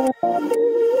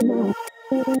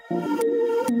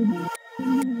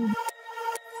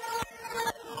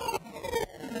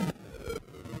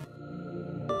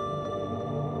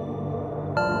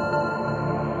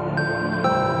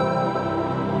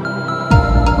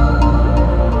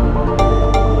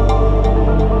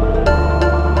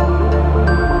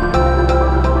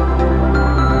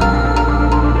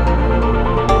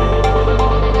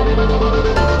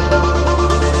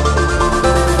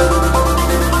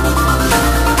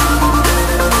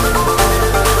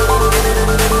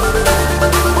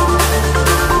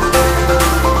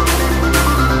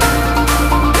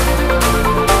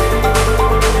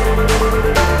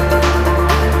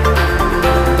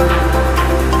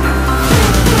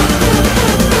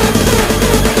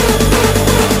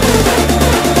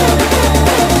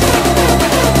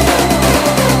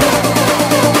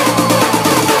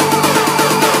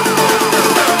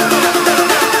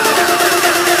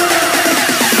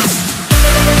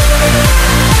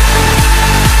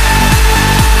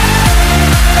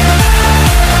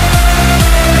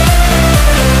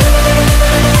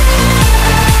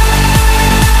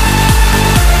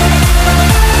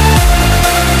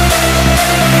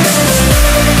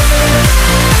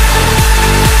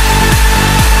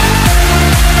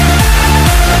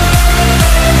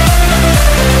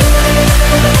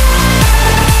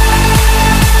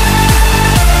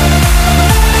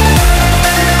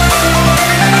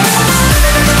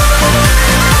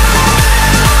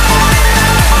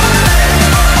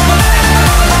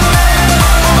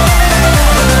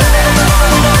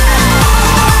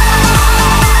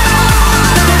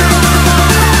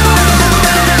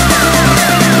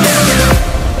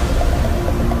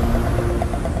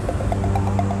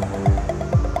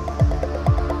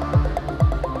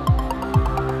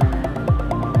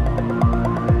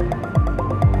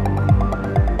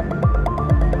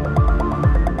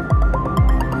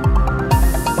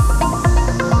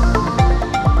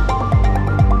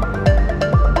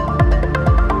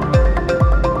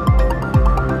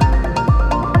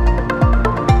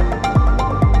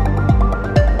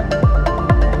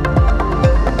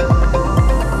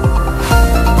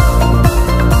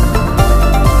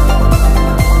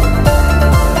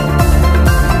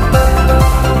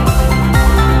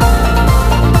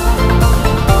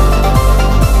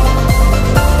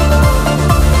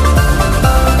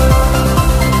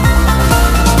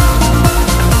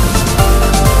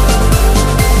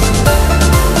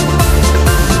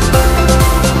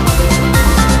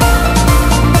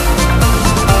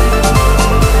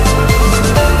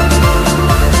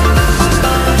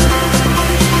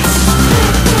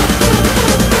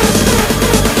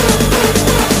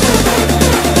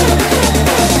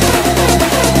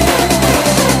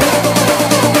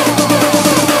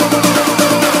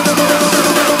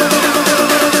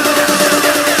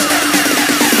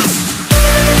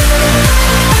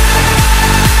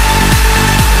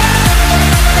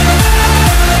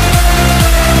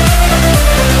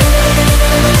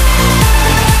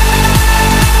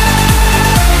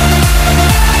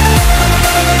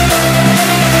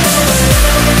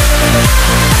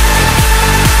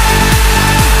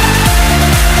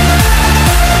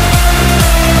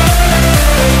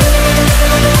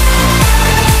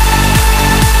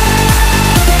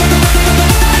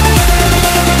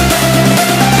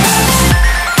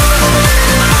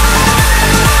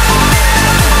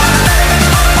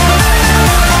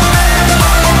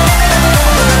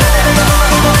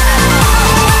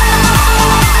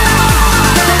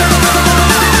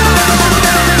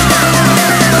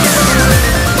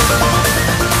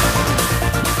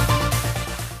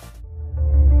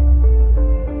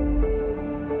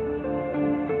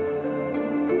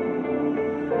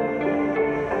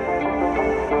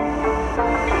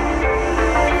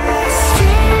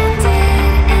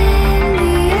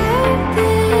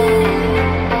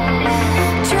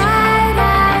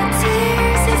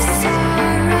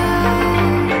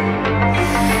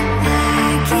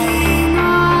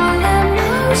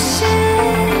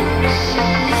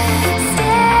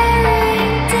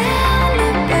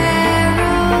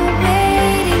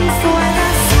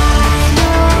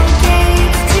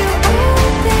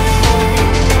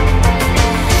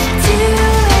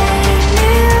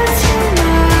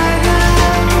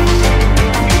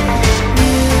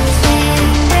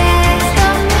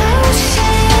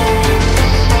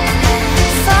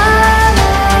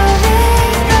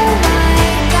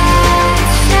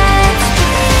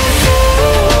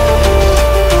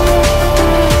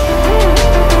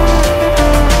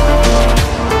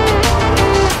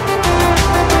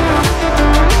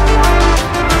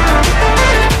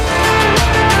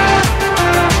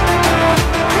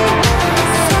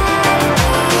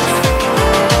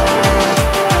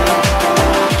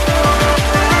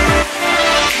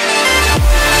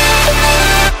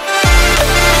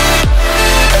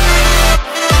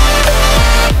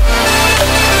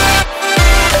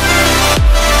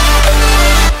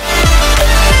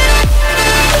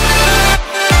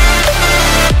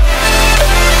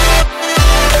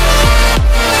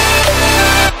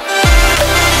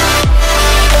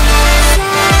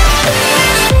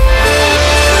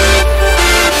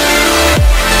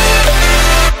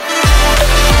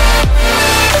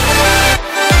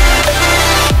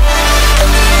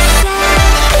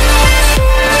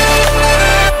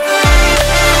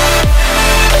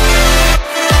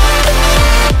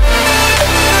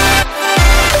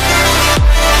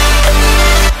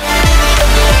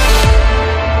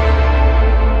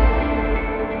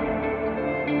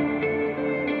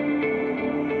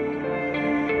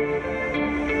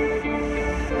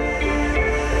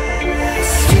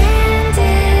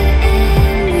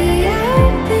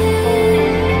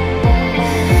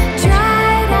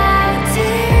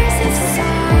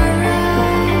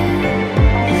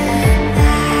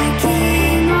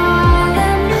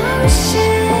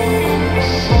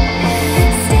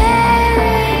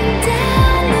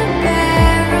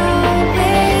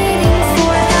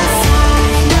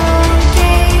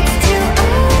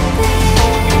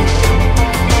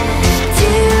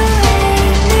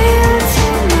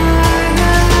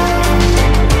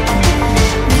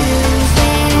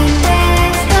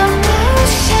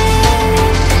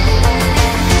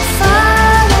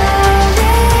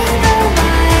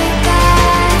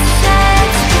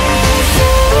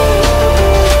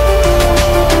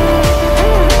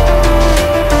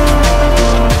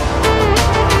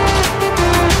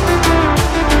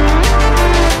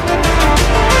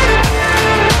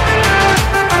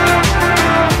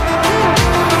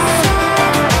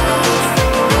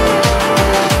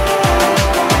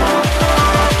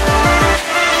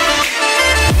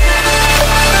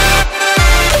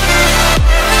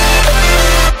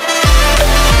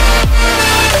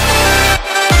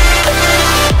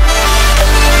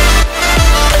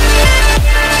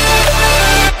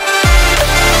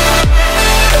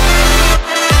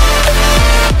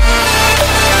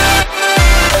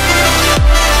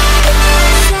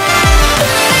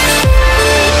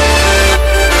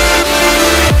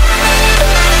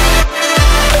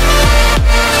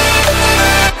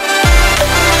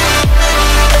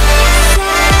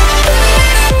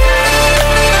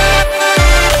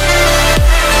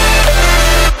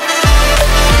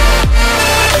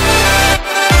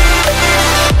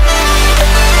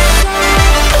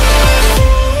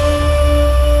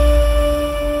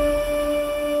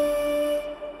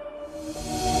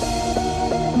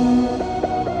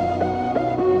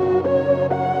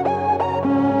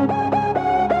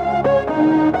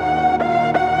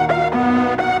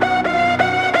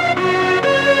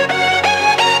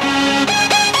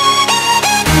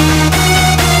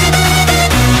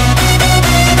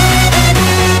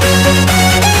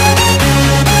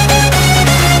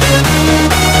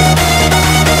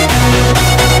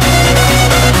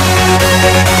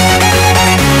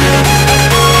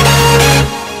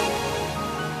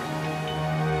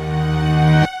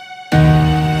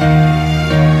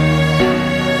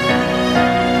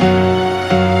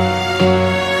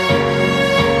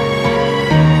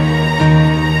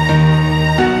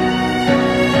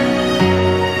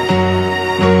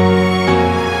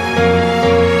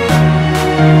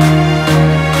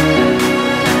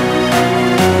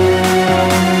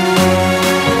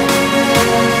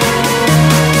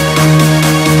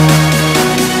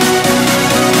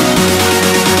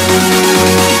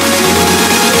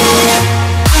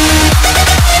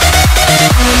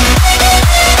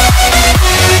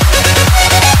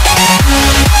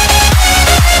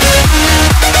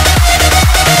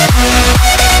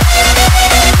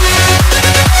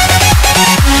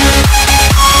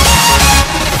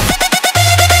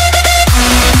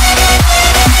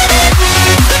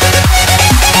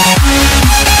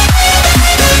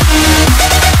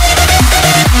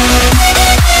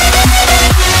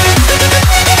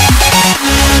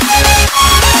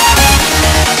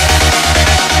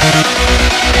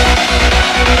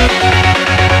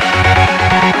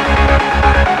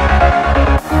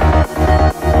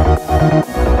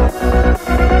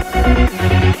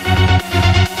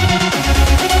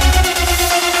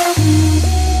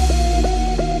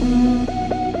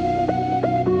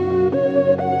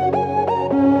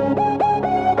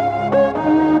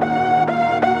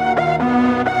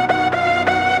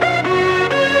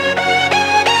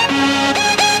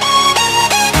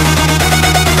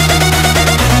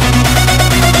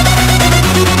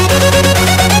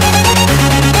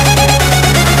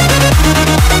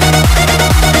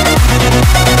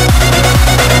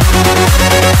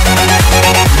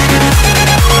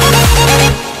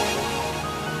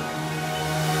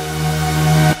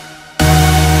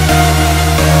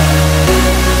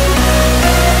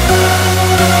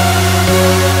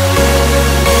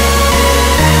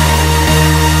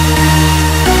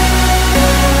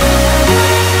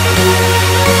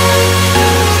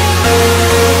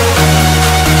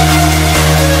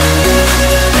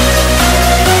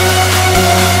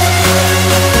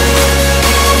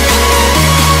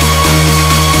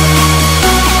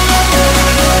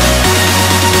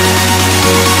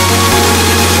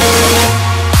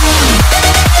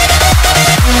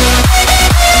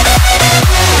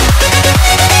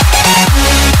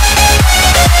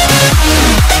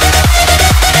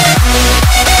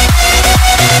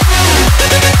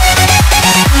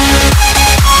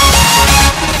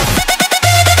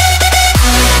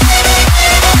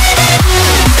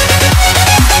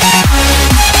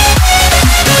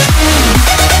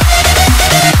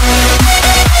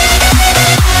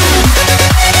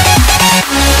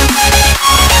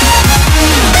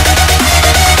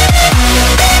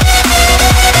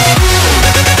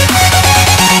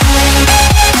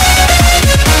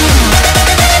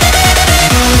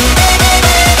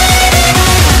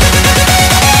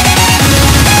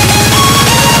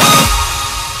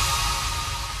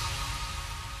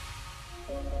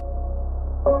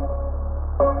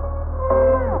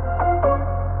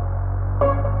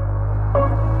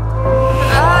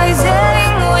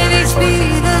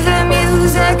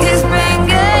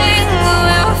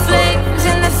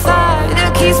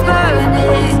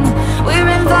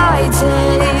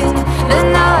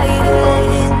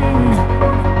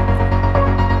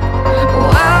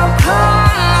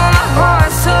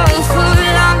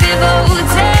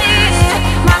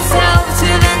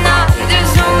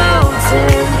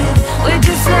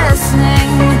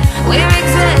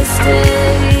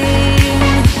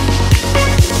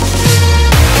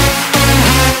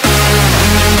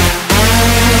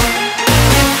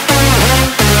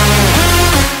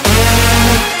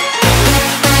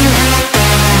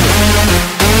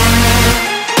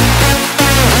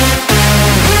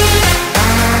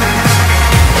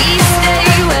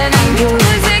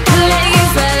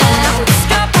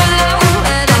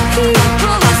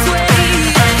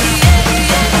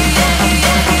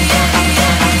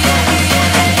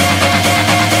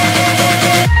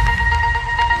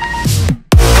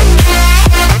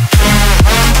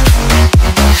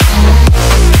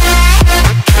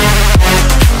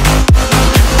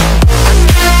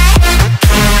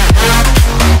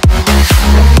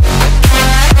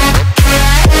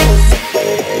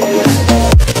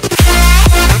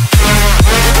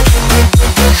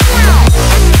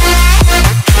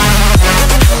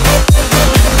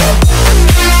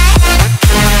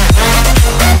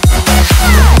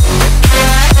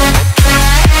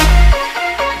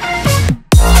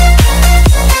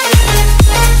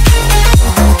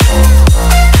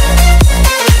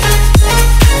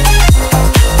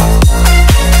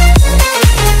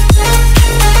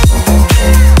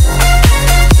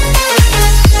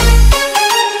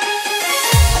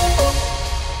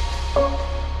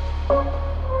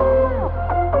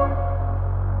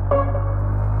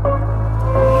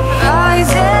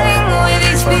 rising with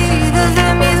each beat of the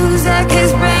music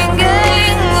is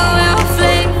bringing. We're all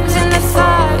flames in the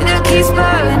fire that keeps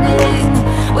burning.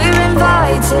 We're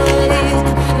inviting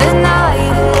the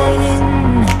night in.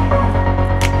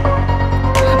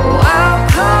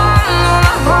 Welcome,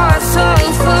 my heart's so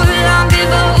full, I'm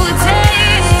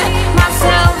devoting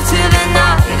myself to the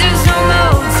night. There's no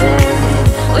motive,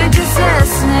 we're just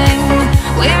listening,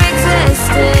 we're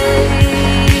existing.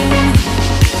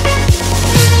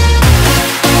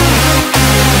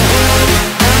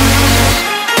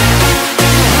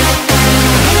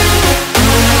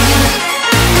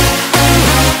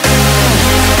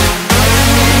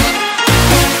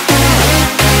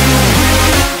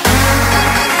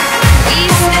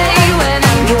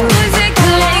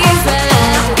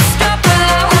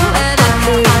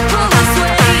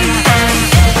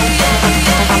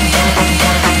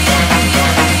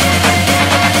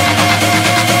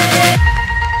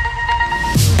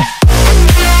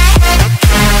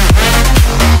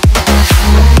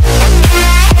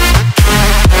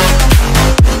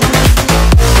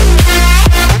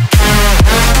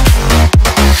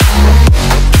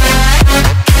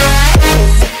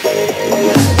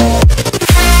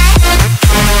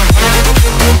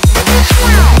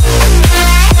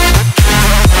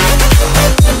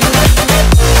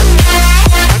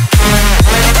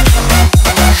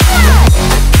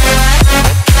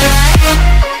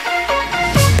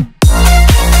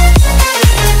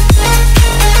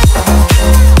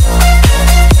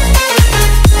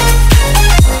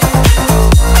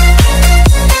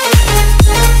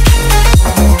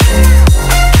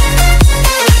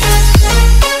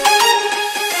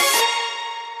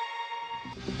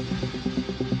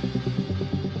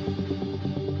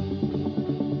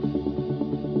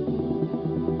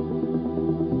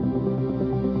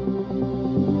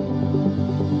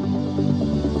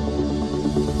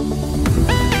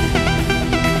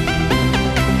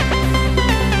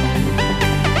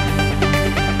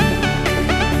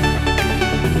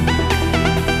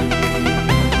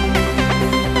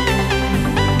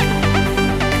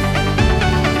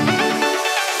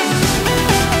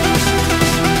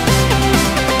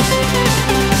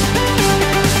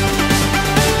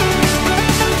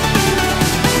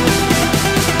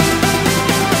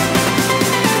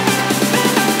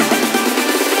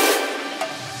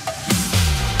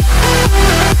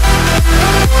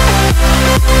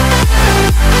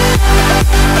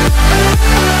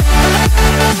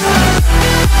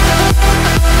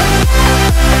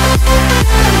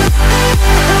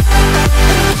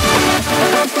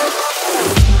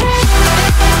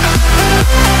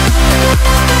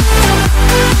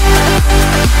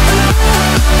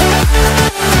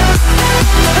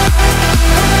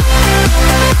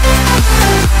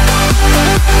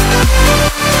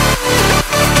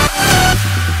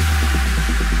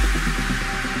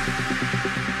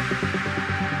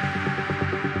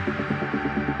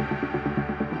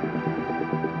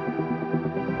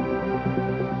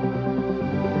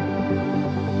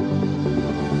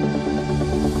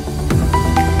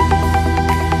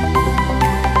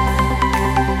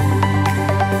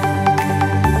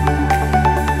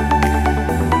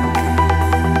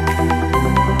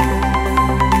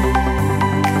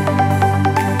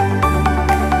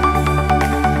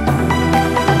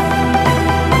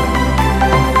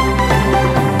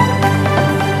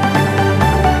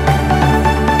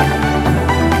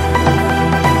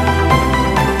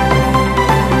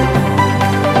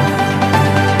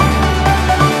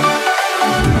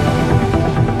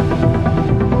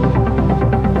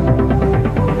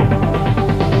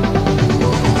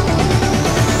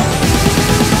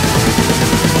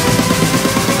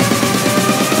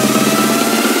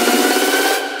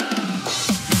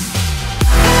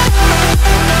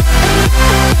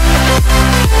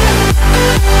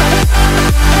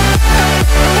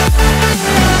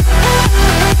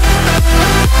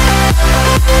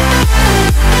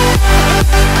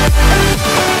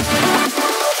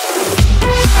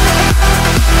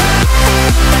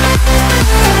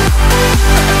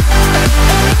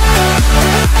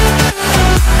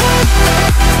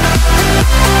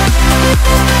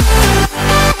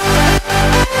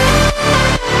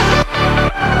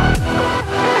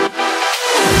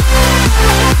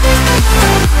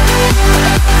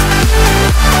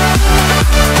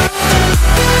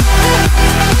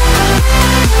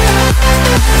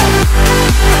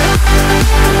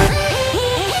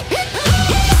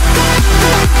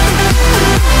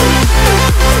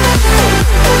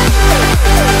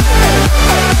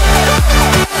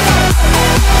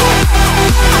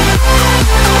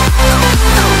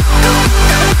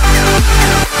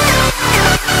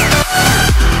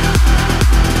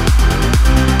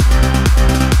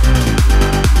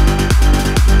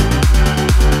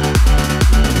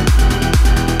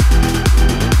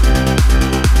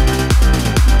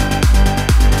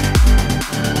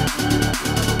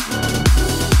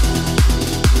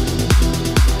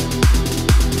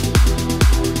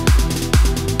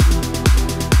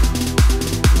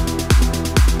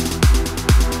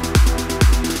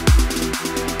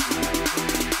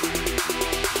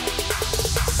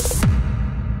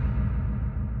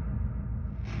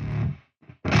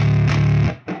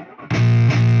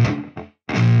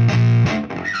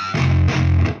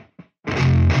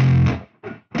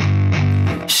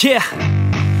 Yeah,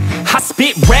 I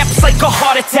spit raps like a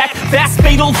heart attack, fast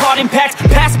fatal heart impact,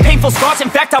 past painful scars. In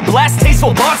fact, I blast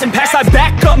tasteful bars and packs. I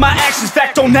back up my actions,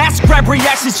 fact, don't ask, grab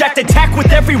reactions, jacked, attack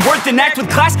with every word, then act with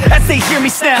class as they hear me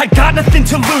snap. I got nothing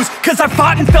to lose, cause I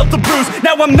fought and felt the bruise.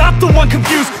 Now I'm not the one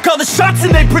confused, call the shots and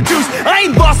they produce. I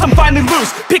ain't lost, I'm finally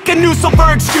loose, pick a new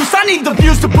silver excuse. I need the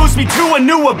views to boost me to a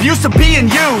new abuse of being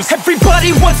used.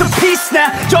 Everybody wants a piece now,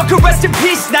 y'all can rest in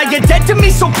peace now. You're dead to me,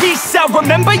 so peace out,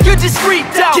 remember you're just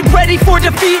freaked out. Get ready for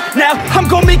defeat now, I'm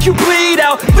gonna make you bleed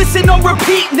out. Listen on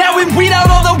repeat now and weed out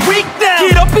all the weak now.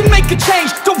 Get up and make a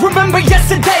change, don't remember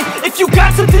yesterday. If you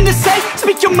got something to say,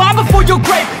 speak your mind before your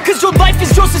grave, cause your life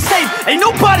is yours to save. Ain't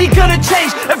nobody gonna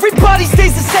change, everybody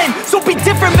stays the same. So be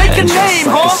different, make a name,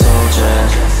 like huh? a soldier,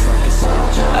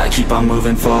 I keep on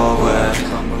moving forward,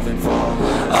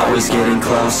 always getting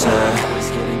closer.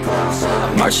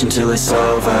 I march until it's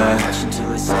over.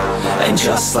 And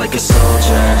just like a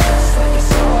soldier,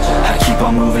 I keep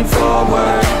on moving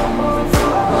forward,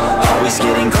 always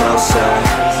getting closer.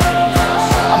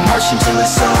 I march until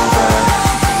it's over.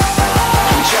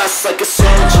 And just like a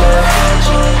soldier,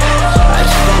 I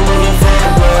keep on moving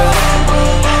forward,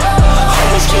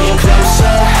 always getting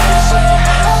closer.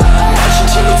 I march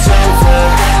until it's over.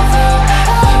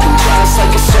 And just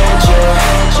like a soldier,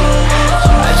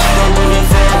 I keep on moving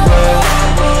forward,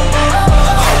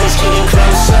 always getting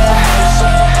closer.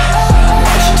 I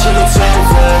march until it's over.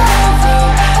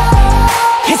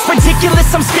 It's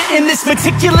ridiculous, I'm spitting this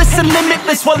meticulous and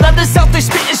limitless, while others out there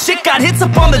spitting shit got hits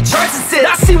up on the charts and shit.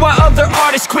 I see why other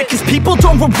artists quit, cause people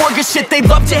don't reward good shit. They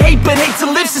love to hate but hate to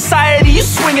live. Society, you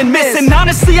swing and miss. And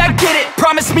honestly, I get it,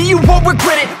 promise me you won't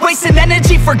regret it. Wasting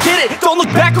energy, forget it, don't look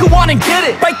back, go on and get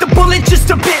it. Bite the bullet just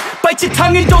a bit, bite your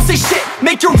tongue and don't say shit.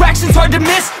 Make your actions hard to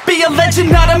miss, be a legend,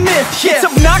 not a myth. Yeah. It's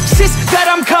obnoxious that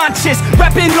I'm conscious,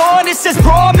 rapping honest as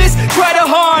promise. Try to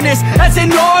harness, as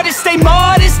an artist, stay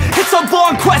modest. It's a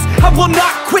long quest, I will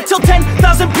not quit till 10,000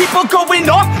 people going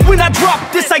off when I drop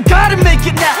this. I gotta make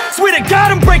it now, swear to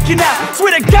God I'm breaking out.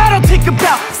 Swear to God I'll take a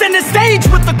bow, stand the stage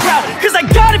with the crowd, cause I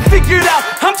got it figured out.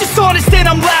 I'm just honest and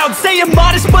I'm loud, saying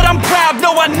modest but I'm proud.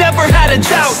 No, I never had a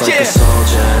doubt, just like a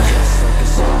soldier,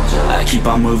 I keep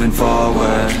on moving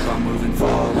forward,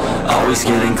 always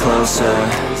getting closer.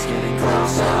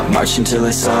 I march until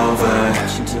it's over.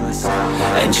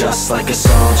 And just like a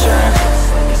soldier,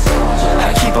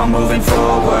 I keep on moving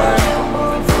forward,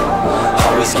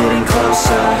 always getting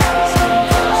closer.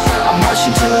 I march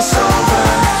until it's over.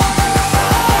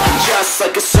 And just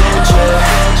like a soldier,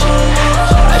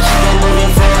 I keep on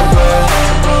moving forward,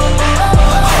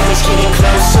 always getting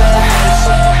closer.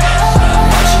 I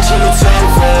march until it's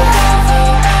over.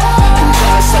 And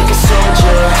just like a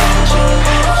soldier,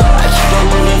 I keep on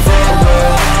moving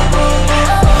forward,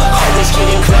 always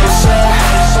getting closer.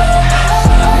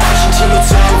 I march until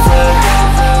it's over.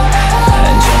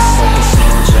 And just like a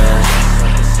soldier,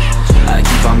 I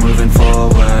keep on moving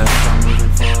forward,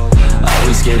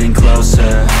 always getting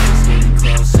closer.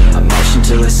 I march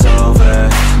until it's over.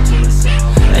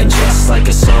 And just like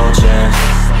a soldier,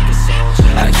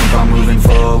 I keep on moving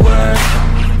forward,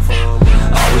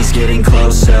 always getting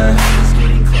closer.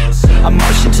 I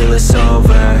march until it's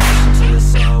over.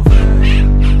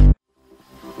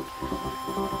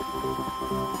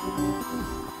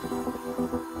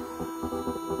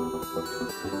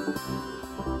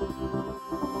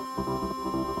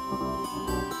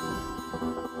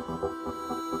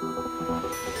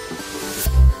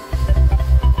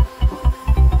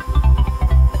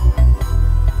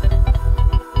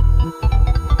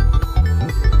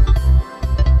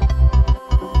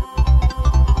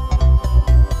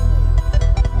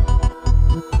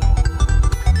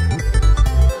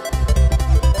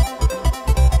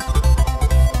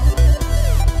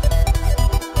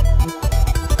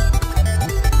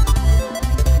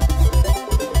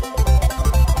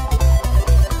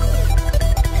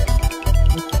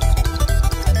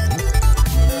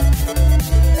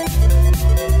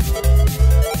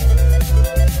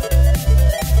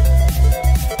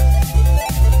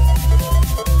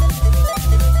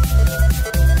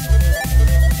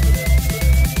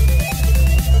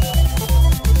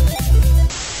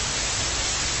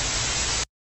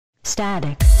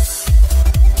 Static.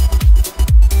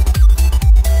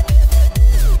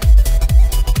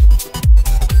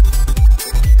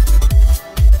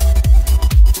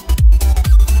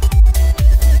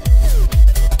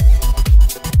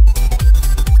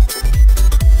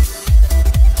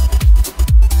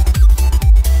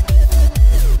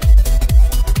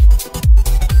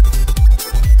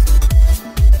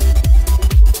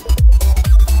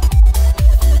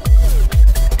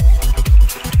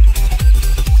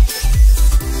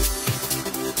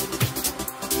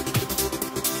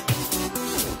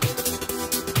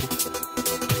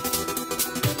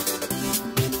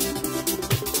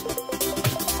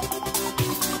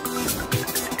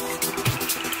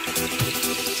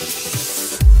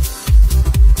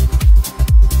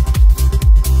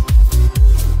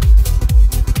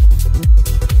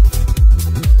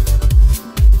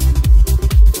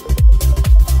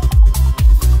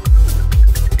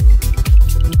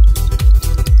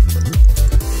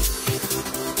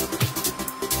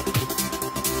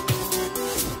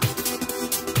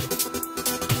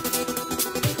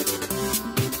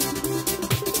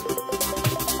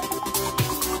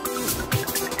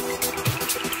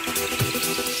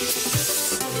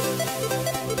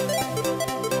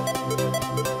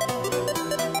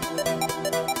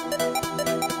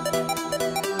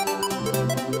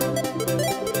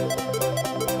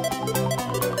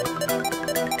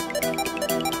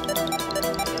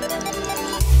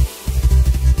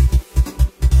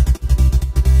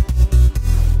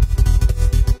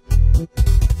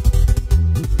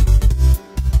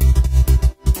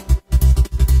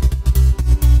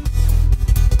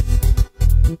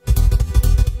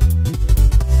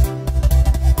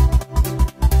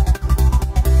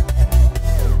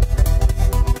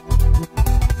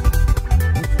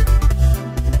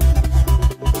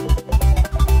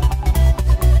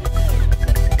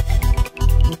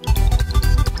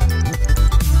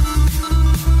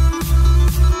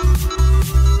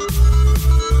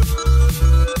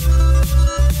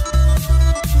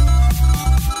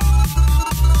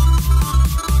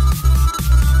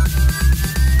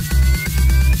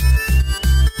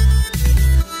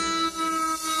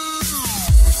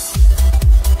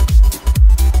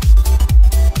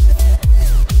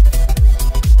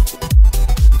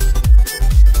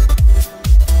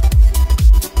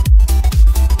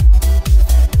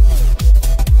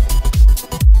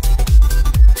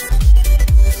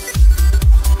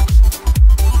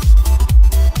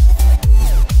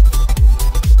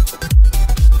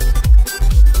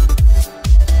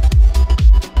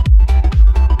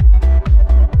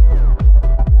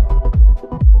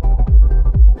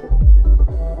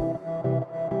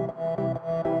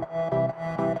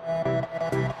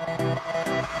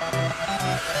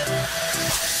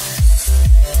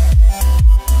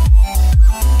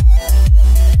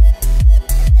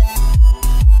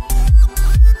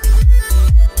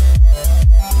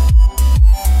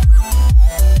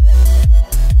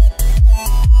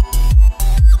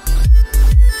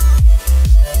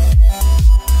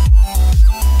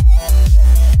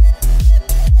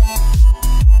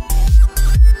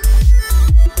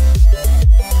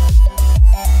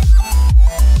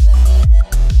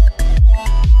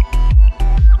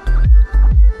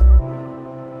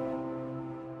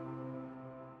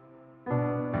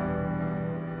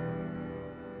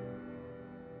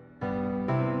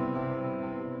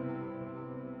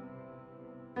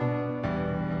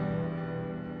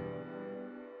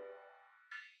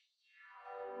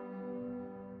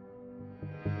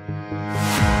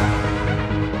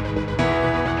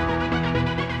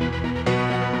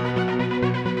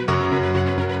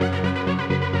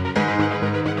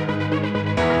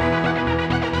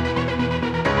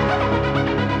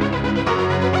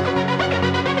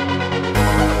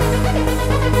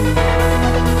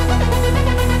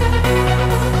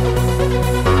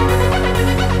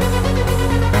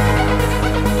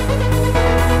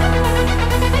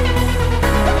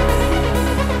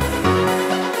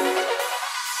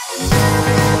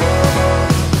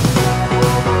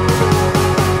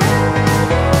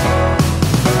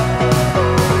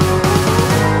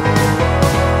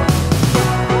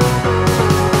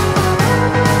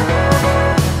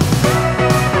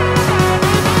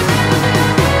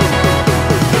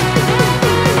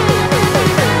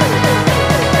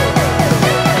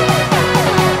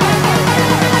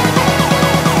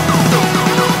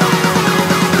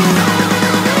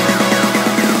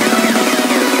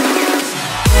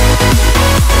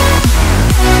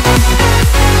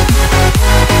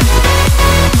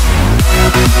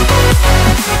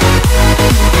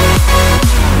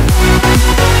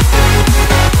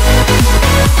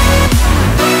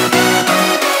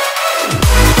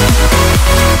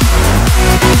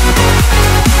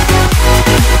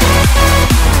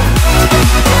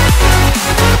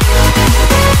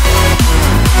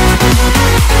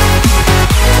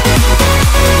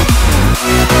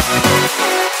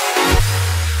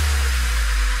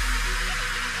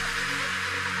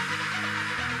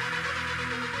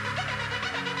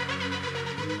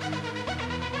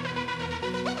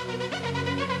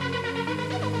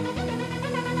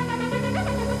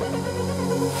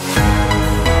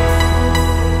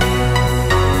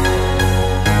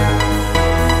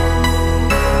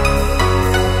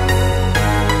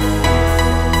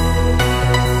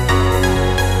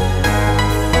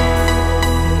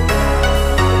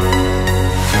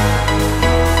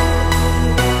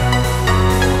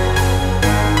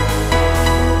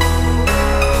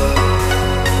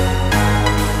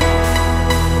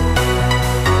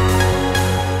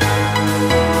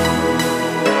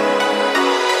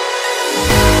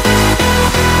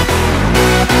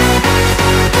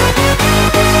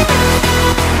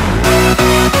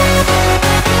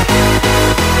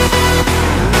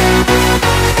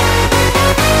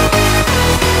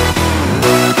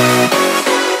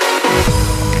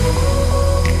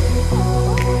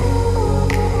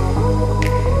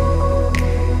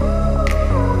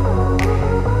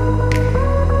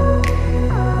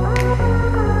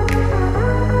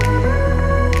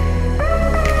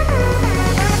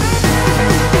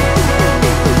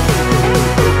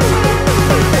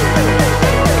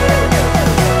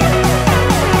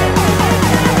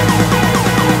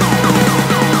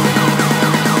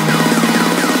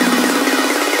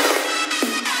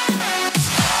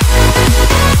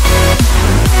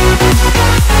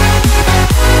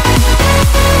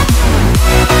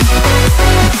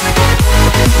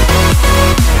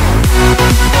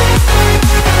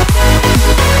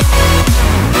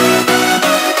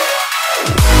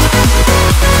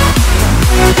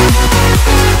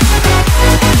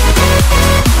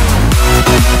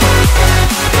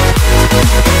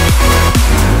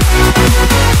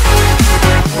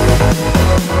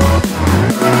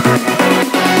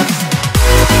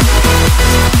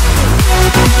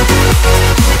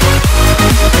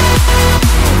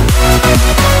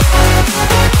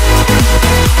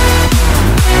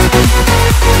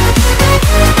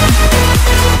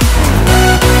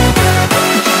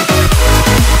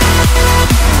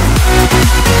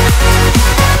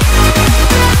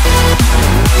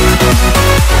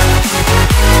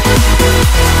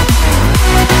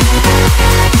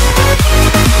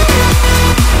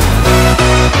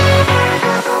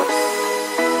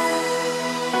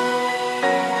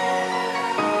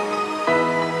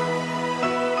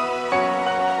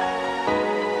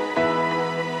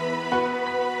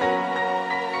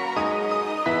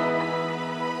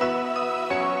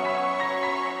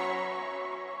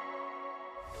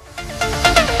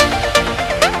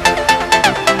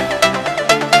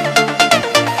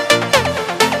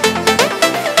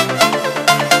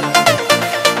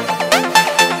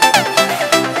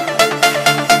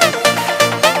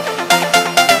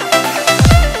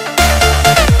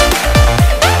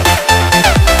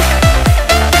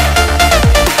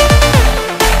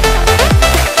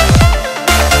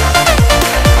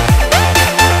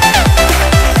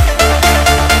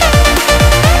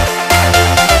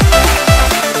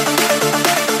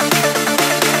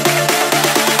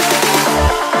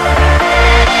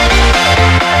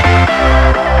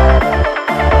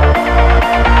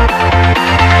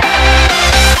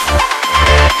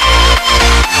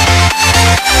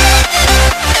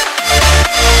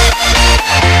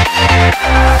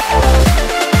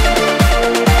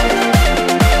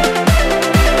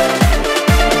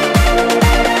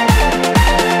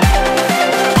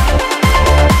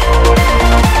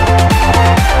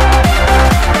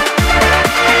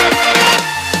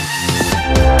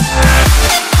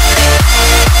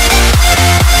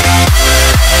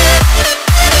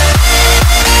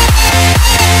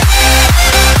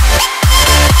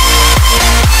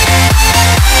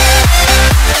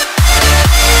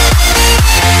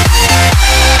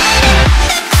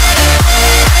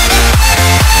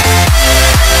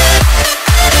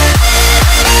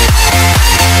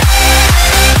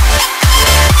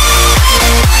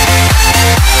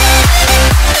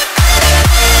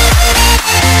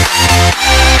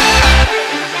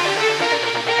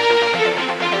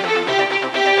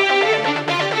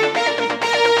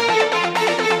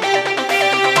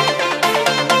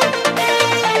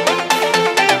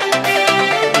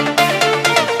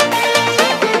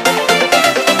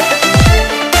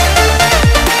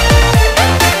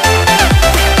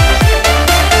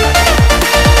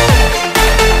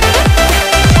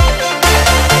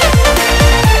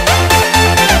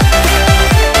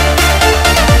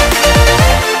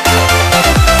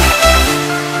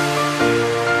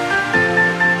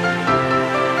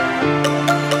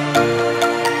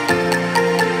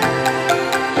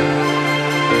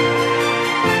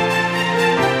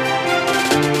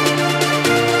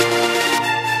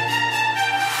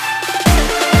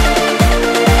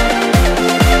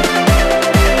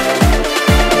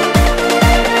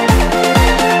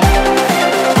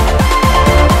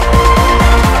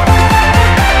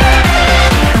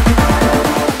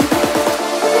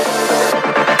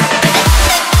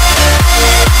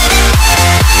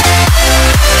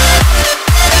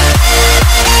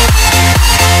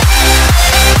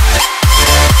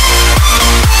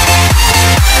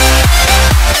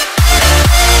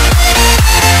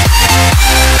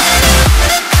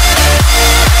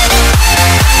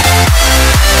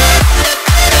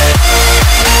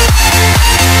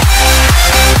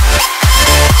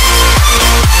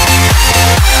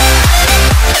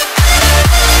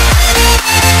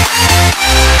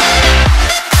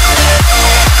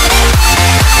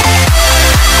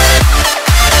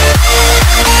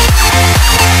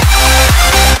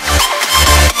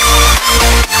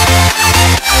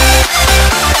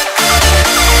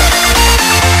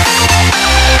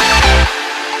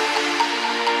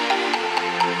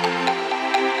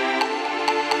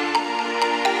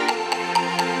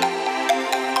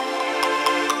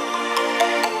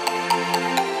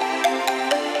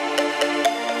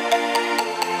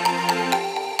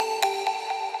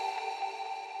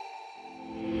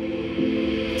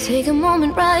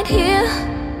 moment right here,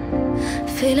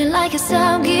 feeling like it's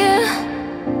out gear.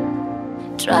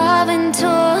 Driving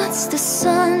towards the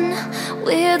sun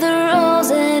with a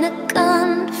rose and a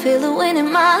gun. Feel the wind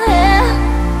in my hair,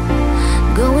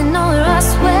 going nowhere I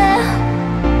swear.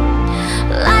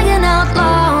 Like an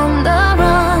outlaw on the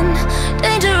run,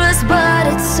 dangerous but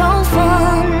it's so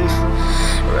fun.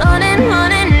 Running,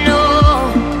 running, no.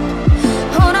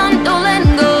 Hold on, don't let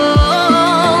go.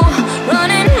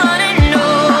 Running, running, no.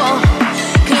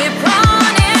 Keep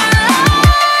running.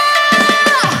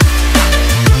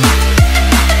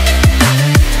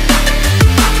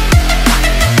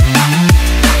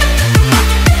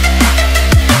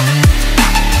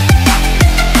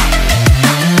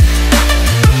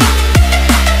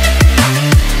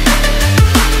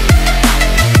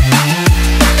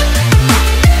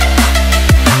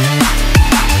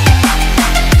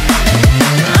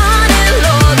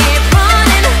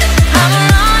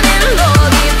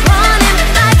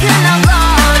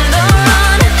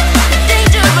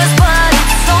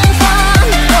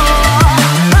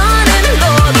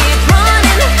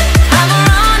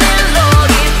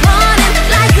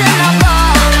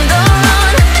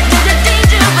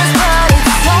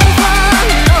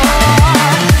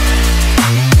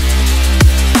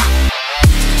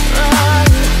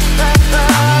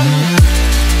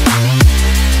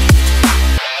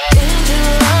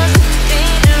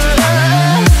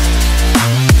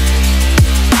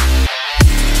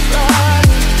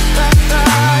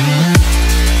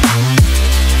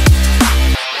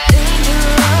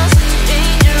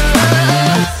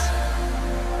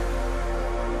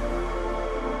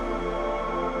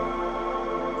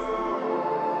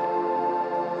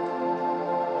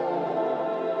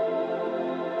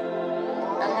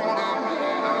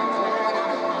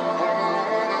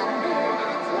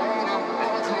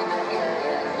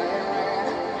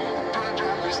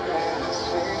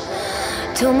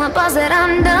 Told my boss that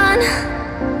I'm done.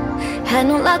 Had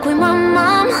no luck with my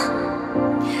mom.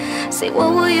 Say,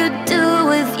 what will you do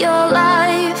with your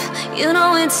life? You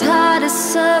know it's hard to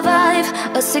survive.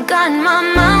 A cigar in my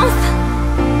mouth,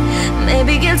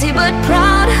 maybe guilty but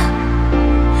proud.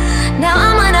 Now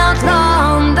I'm an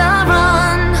outlaw on the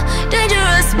run.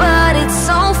 Dangerous but it's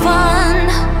so fun.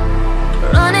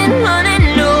 Running, running,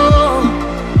 no.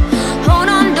 Hold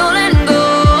on, don't let go.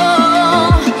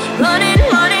 Running,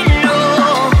 running, no.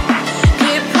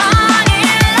 Keep running.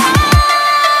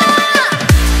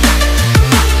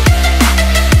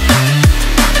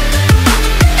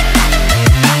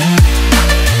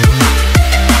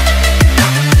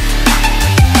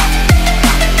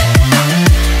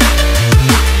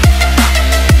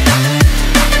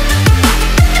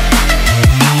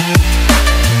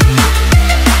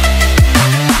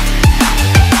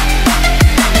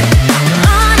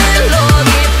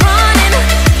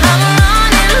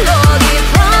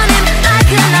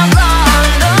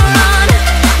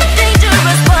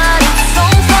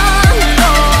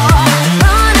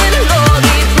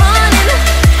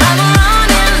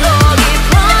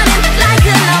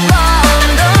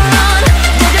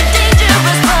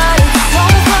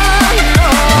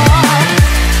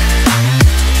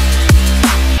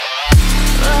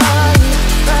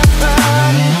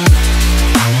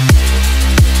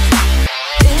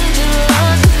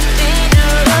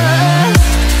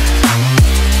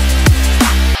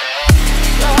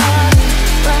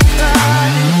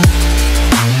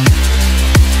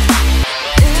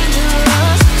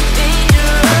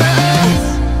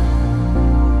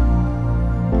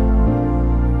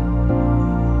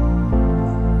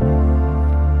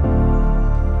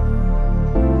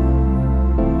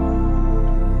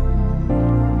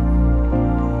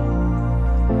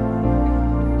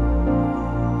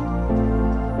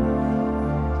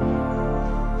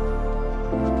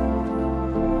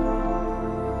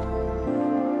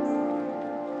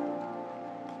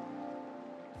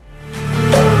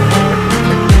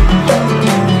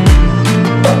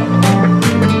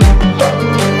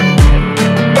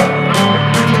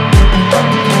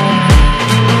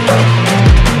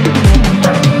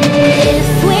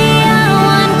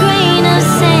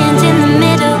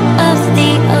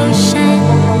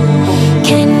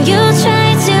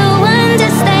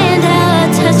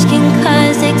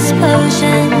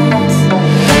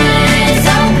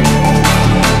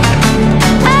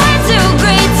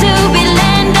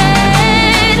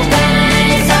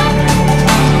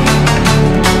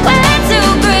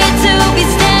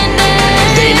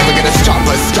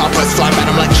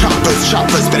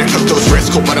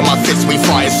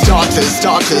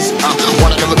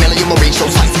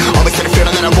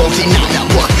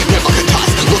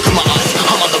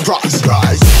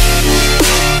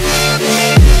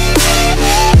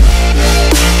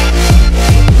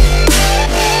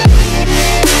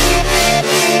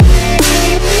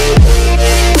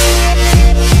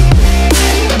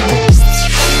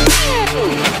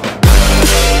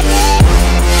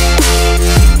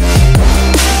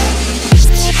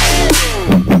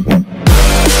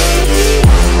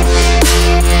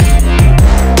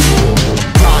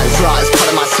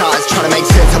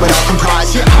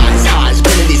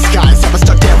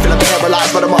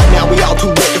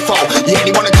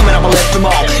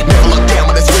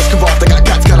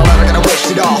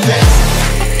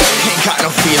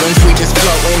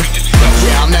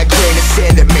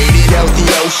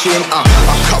 motion. A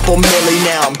couple milli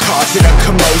now, I'm causing a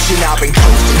commotion. I've been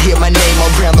coasting, hear my name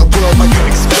around the world like an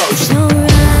explosion. So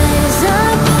rise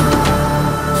up,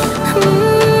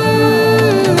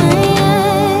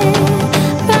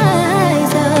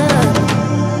 rise up.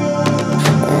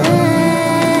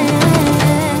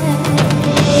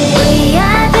 We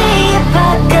are the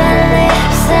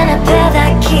apocalypse, and a pair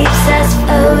that keeps us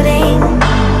floating.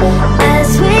 As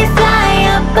we fly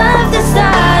above the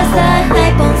stars, the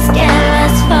light won't scare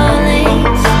us falling.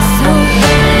 So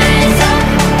rise up.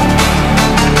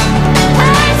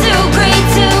 We're too great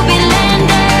to be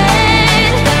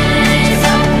landed. Rise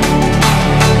up.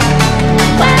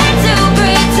 We're too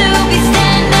great to be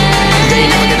standing. They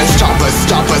ain't never gonna stop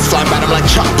us, fly by them like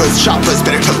choppers.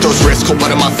 Better tuck those wrists, cold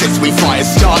blood in my fists, we fire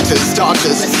starters.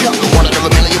 Let's go. One out of a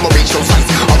million will reach those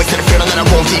heights. Always had a feeling that I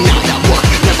won't deny that work.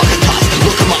 Never could toss.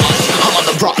 Look at my eyes, I'm on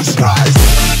the rise.